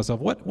thinking to myself,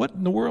 what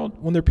in the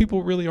world, when their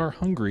people really are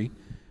hungry,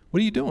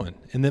 what are you doing?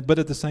 But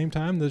at the same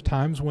time, there's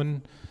times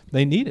when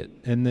they need it,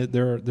 and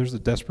there's a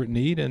desperate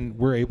need, and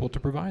we're able to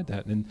provide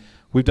that. And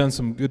we've done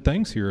some good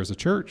things here as a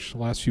church the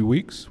last few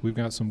weeks. We've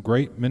got some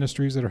great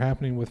ministries that are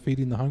happening with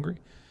feeding the hungry.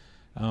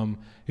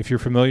 If you're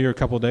familiar, a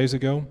couple of days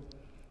ago,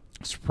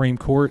 Supreme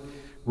Court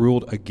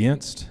ruled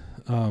against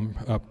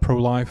a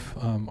pro-life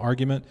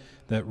argument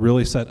that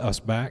really set us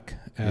back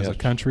as a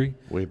country.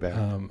 Way back.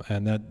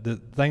 And that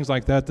things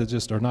like that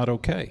just are not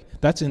okay.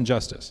 That's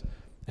injustice.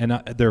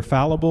 And they're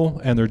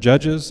fallible, and they're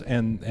judges,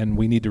 and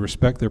we need to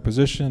respect their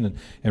position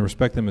and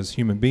respect them as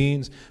human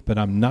beings. But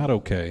I'm not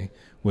okay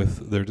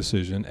with their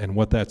decision and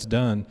what that's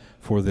done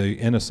for the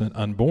innocent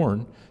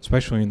unborn,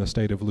 especially in the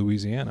state of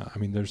Louisiana. I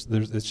mean,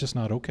 it's just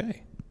not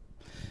okay.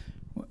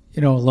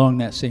 You know, along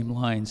that same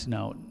lines,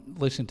 now,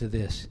 listen to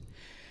this.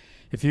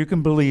 If you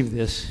can believe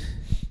this,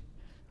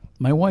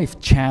 my wife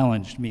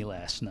challenged me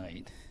last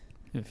night,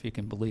 if you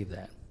can believe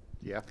that.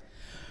 Yeah.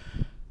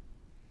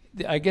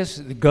 I guess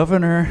the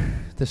Governor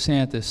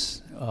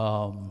DeSantis,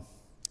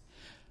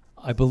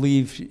 I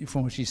believe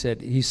from what she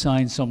said, he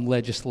signed some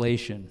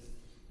legislation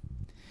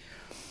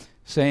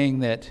saying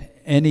that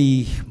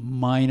any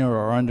minor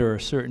or under a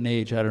certain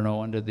age, I don't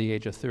know, under the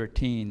age of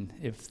 13,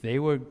 if they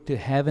were to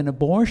have an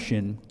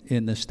abortion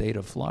in the state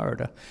of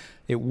Florida,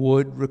 it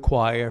would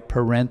require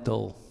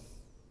parental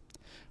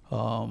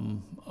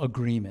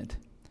agreement.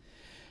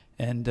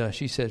 And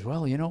she says,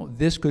 well, you know,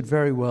 this could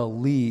very well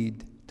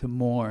lead to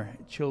more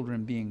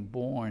children being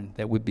born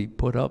that would be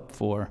put up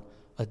for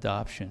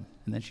adoption.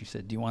 And then she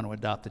said, do you want to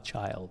adopt a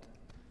child?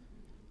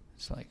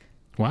 It's like,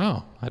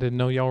 wow, I didn't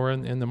know y'all were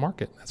in the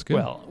market. That's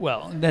good.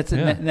 well, that's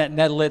Yeah.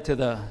 that led to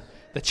the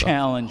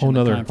challenge. Whole and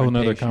the nother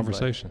confrontation,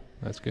 conversation.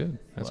 That's good.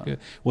 That's Well- good.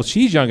 Well,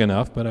 she's young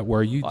enough, but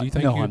where you do you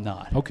think? No, you, I'm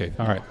not. Okay,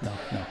 all right, No,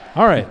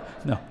 all right.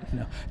 no.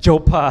 Joe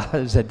Pa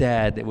as a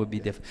dad, it would be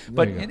different.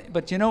 There you go.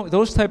 But you know,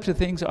 those types of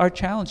things are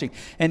challenging.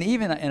 And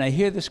I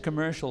hear this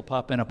commercial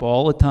popping up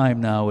all the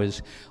time now,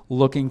 is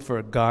looking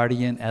for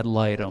guardian ad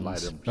litem.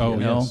 Oh, you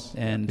know? yes.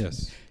 And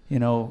Yes. you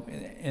know,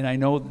 and I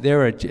know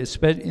there are,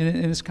 especially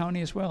in this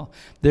county as well,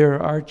 there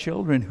are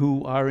children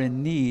who are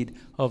in need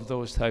of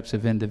those types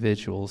of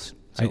individuals.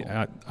 So,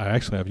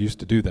 I've used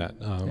to do that,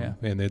 Yeah.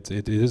 and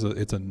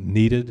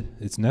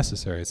it's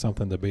necessary. It's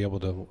something to be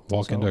able to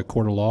walk So- into a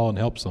court of law and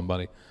help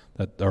somebody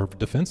that are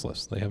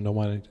defenseless. They have no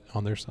one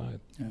on their side.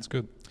 Yeah. That's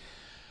good.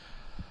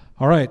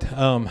 All right.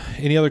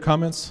 Any other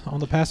comments on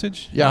the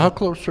passage? Yeah, how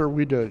close are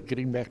we to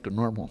getting back to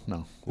normal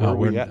now? Where are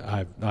we at?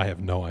 I have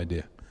no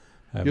idea.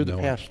 I have You're the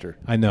no- pastor.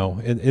 I know.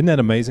 Isn't that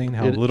amazing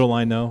how It is. little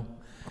I know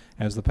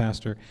as the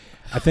pastor?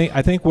 I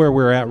think where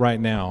we're at right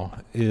now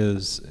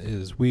is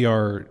we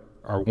are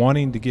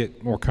wanting to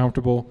get more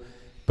comfortable,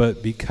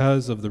 but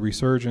because of the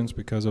resurgence,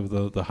 because of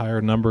the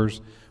higher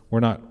numbers, we're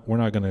not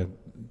going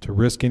to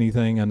risk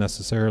anything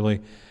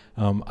unnecessarily.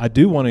 I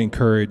do want to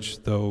encourage,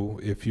 though,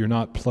 if you're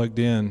not plugged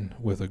in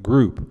with a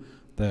group,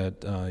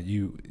 that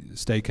you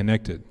stay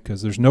connected,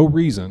 because there's no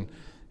reason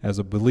as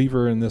a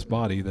believer in this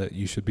body that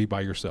you should be by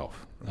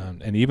yourself.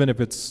 And even if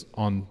it's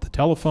on the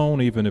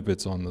telephone, even if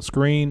it's on the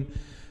screen,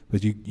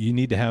 but you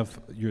need to have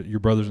your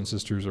brothers and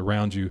sisters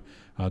around you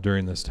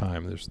during this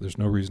time. There's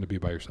no reason to be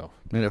by yourself.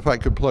 And if I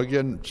could plug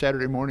in,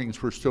 Saturday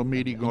mornings, we're still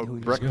meeting at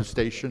breakfast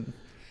station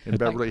in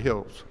Beverly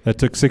Hills. That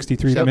took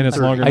 63 minutes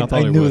 7:30. longer than I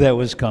thought I it knew would. that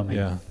was coming.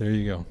 Yeah, there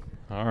you go.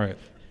 All right.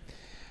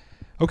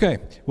 Okay,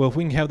 well, if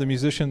we can have the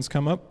musicians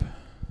come up.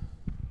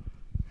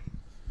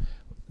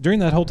 During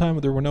that whole time,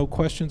 there were no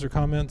questions or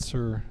comments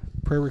or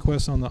prayer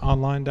requests on the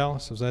online,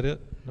 Dallas? Is that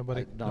it?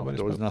 Nobody No,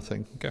 there was spoke?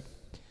 nothing. Okay.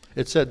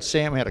 It said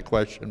Sam had a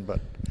question,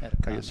 but Had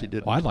a I guess he comment.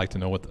 didn't. Well, I'd like to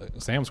know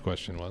what Sam's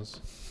question was.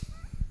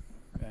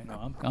 I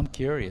know, I'm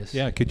curious.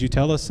 Yeah, could you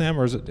tell us, Sam,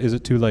 or is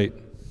it too late?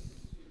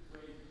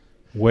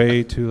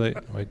 Way too late.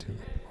 Way too late.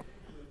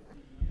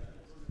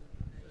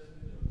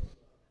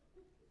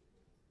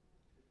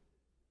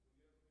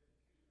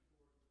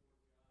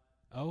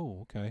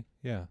 Oh, okay.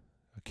 Yeah.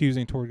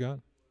 Accusing toward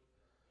God.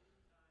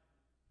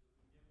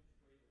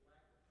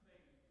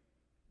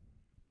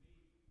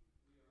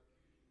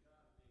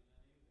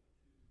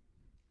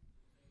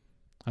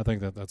 I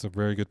think that's a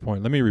very good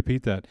point. Let me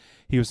repeat that.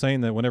 He was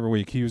saying that whenever we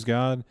accuse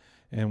God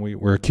and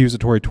we're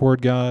accusatory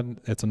toward God,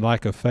 it's a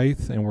lack of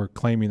faith, and we're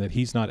claiming that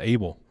He's not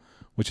able,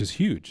 which is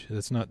huge.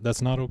 That's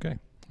not okay.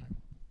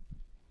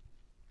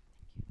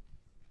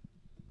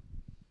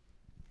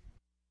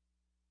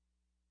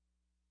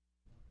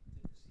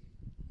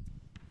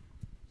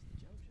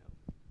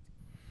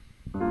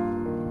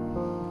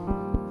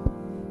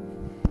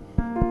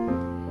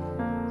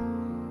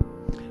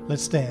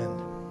 Let's stand.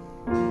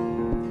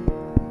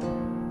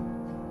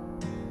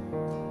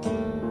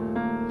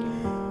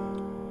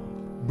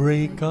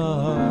 Break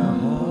our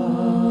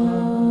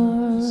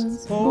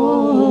hearts,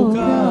 oh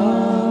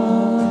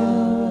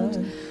God.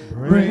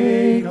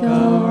 Break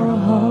our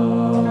hearts.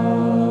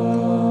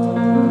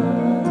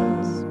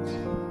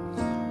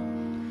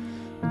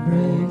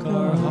 Break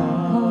our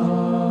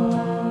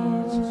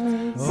hearts,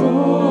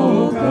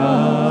 oh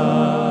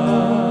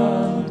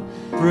God.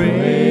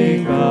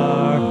 Break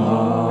our hearts.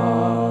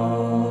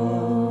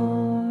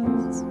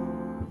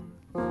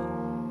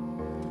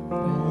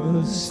 For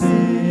the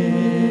sin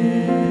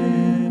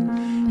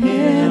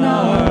in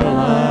our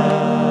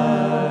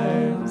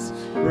lives,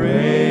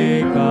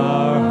 break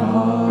our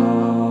hearts.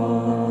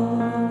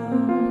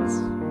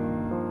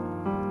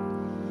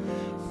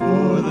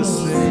 For the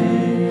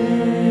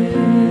sin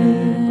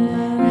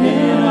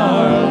in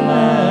our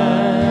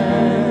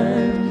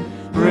land,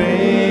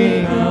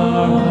 break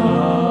our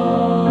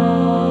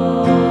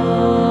hearts.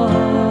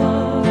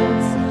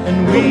 And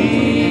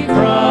we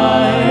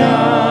cry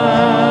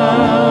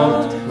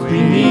out,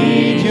 we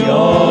need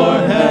your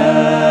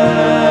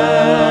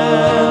help.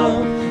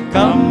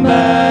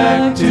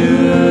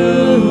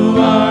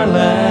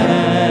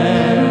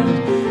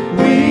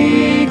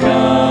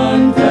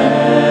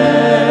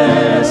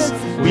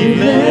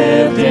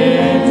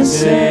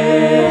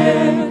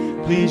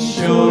 sin, please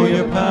show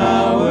your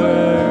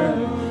power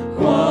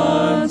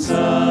once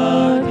again.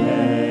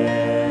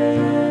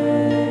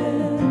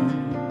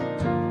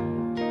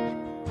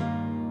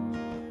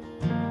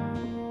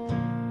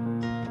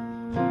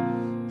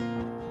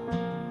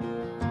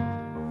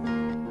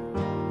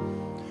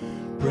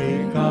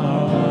 Break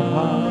our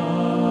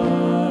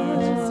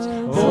hearts,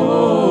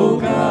 oh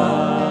God,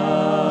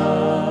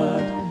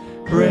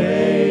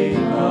 break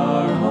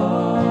our hearts.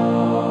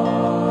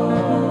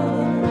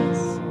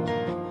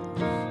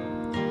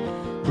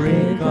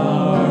 Break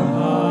our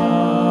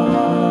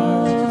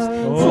hearts,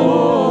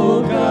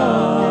 oh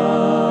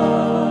God,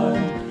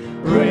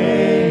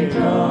 break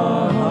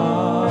our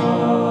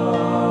hearts.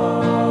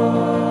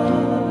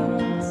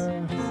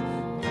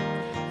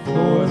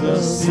 For the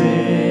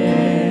sin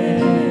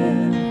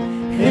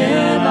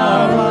in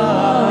our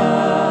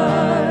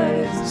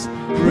lives,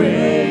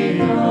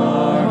 break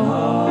our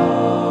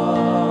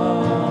hearts.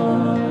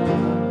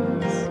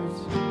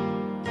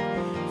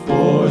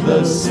 For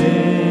the sin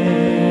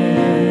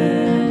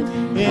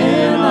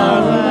in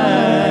our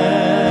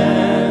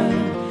land,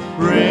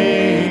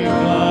 break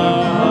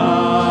our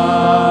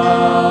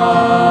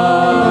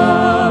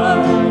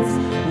hearts.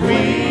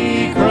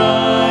 We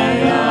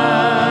cry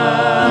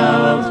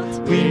out,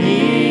 we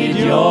need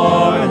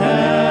your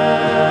help.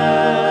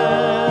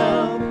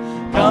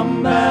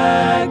 Come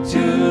back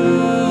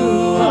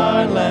to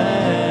our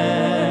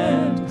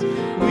land.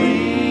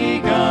 We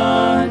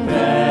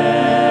confess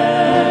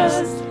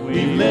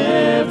we've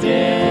lived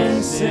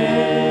in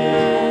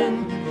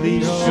sin.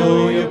 Please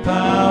show your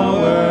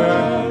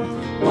power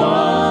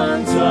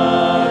once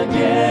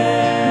again.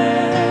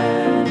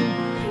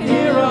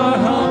 Hear our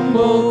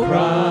humble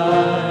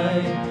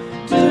cry.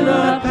 Do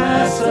not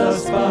pass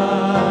us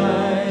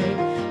by.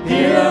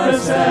 Hear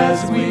us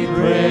as we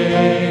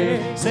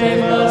pray.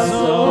 Save us,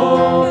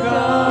 oh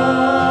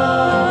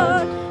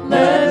God.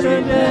 Let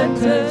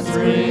repentance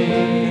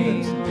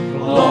bring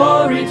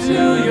glory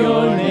to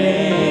your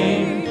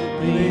name.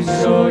 Please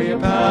show your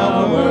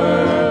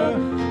power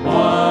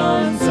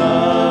once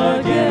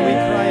again.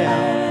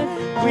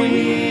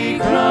 We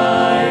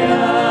cry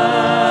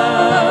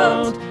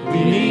out, we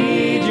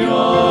need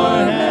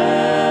your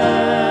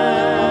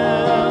help.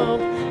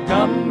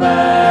 Come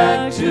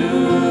back to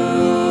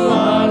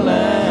our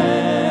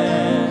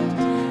land.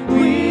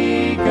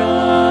 We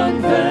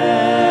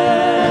confess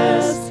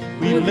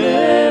we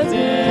lived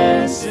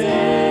in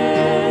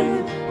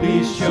sin.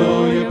 Please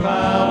show your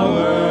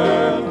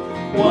power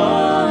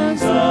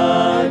once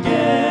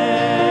again.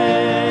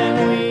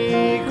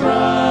 We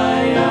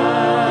cry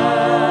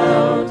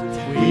out,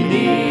 we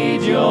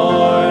need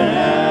your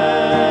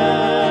help.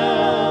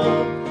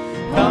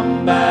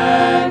 Come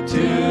back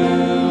to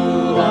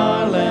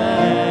our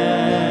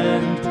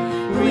land.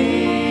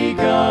 We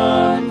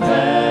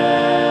confess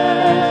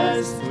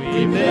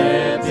we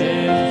lived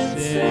in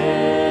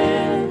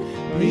sin.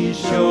 Please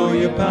show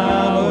your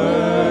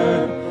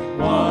power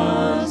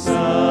once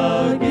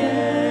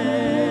again.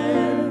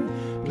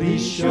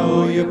 Please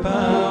show your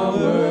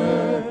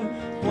power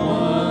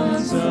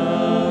once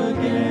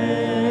again.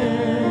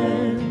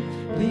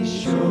 Please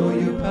show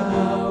your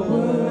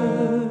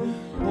power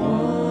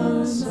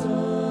once again.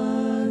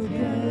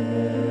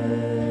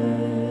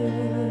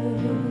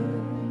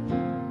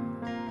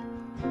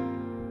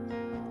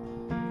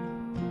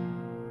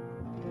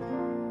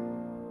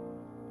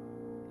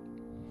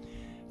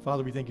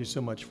 Father, we thank you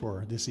so much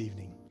for this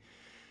evening,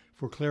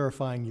 for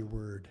clarifying your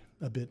word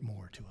a bit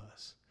more to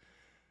us.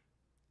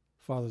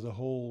 Father, the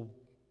whole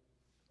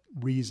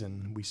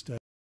reason we study is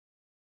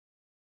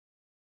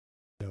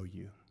to know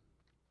you,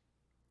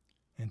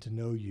 and to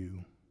know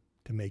you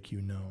to make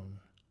you known.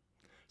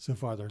 So,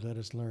 Father, let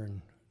us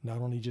learn not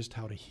only just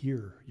how to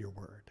hear your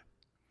word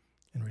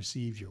and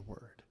receive your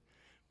word,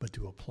 but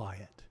to apply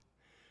it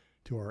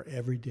to our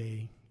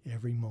everyday,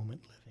 every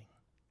moment living.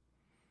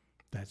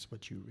 That's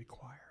what you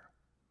require.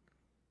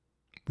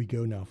 We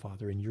go now,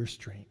 Father, in your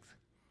strength,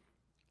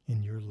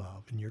 in your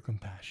love, in your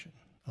compassion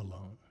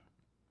alone.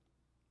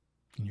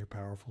 In your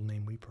powerful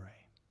name we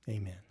pray.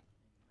 Amen.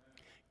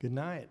 Good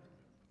night.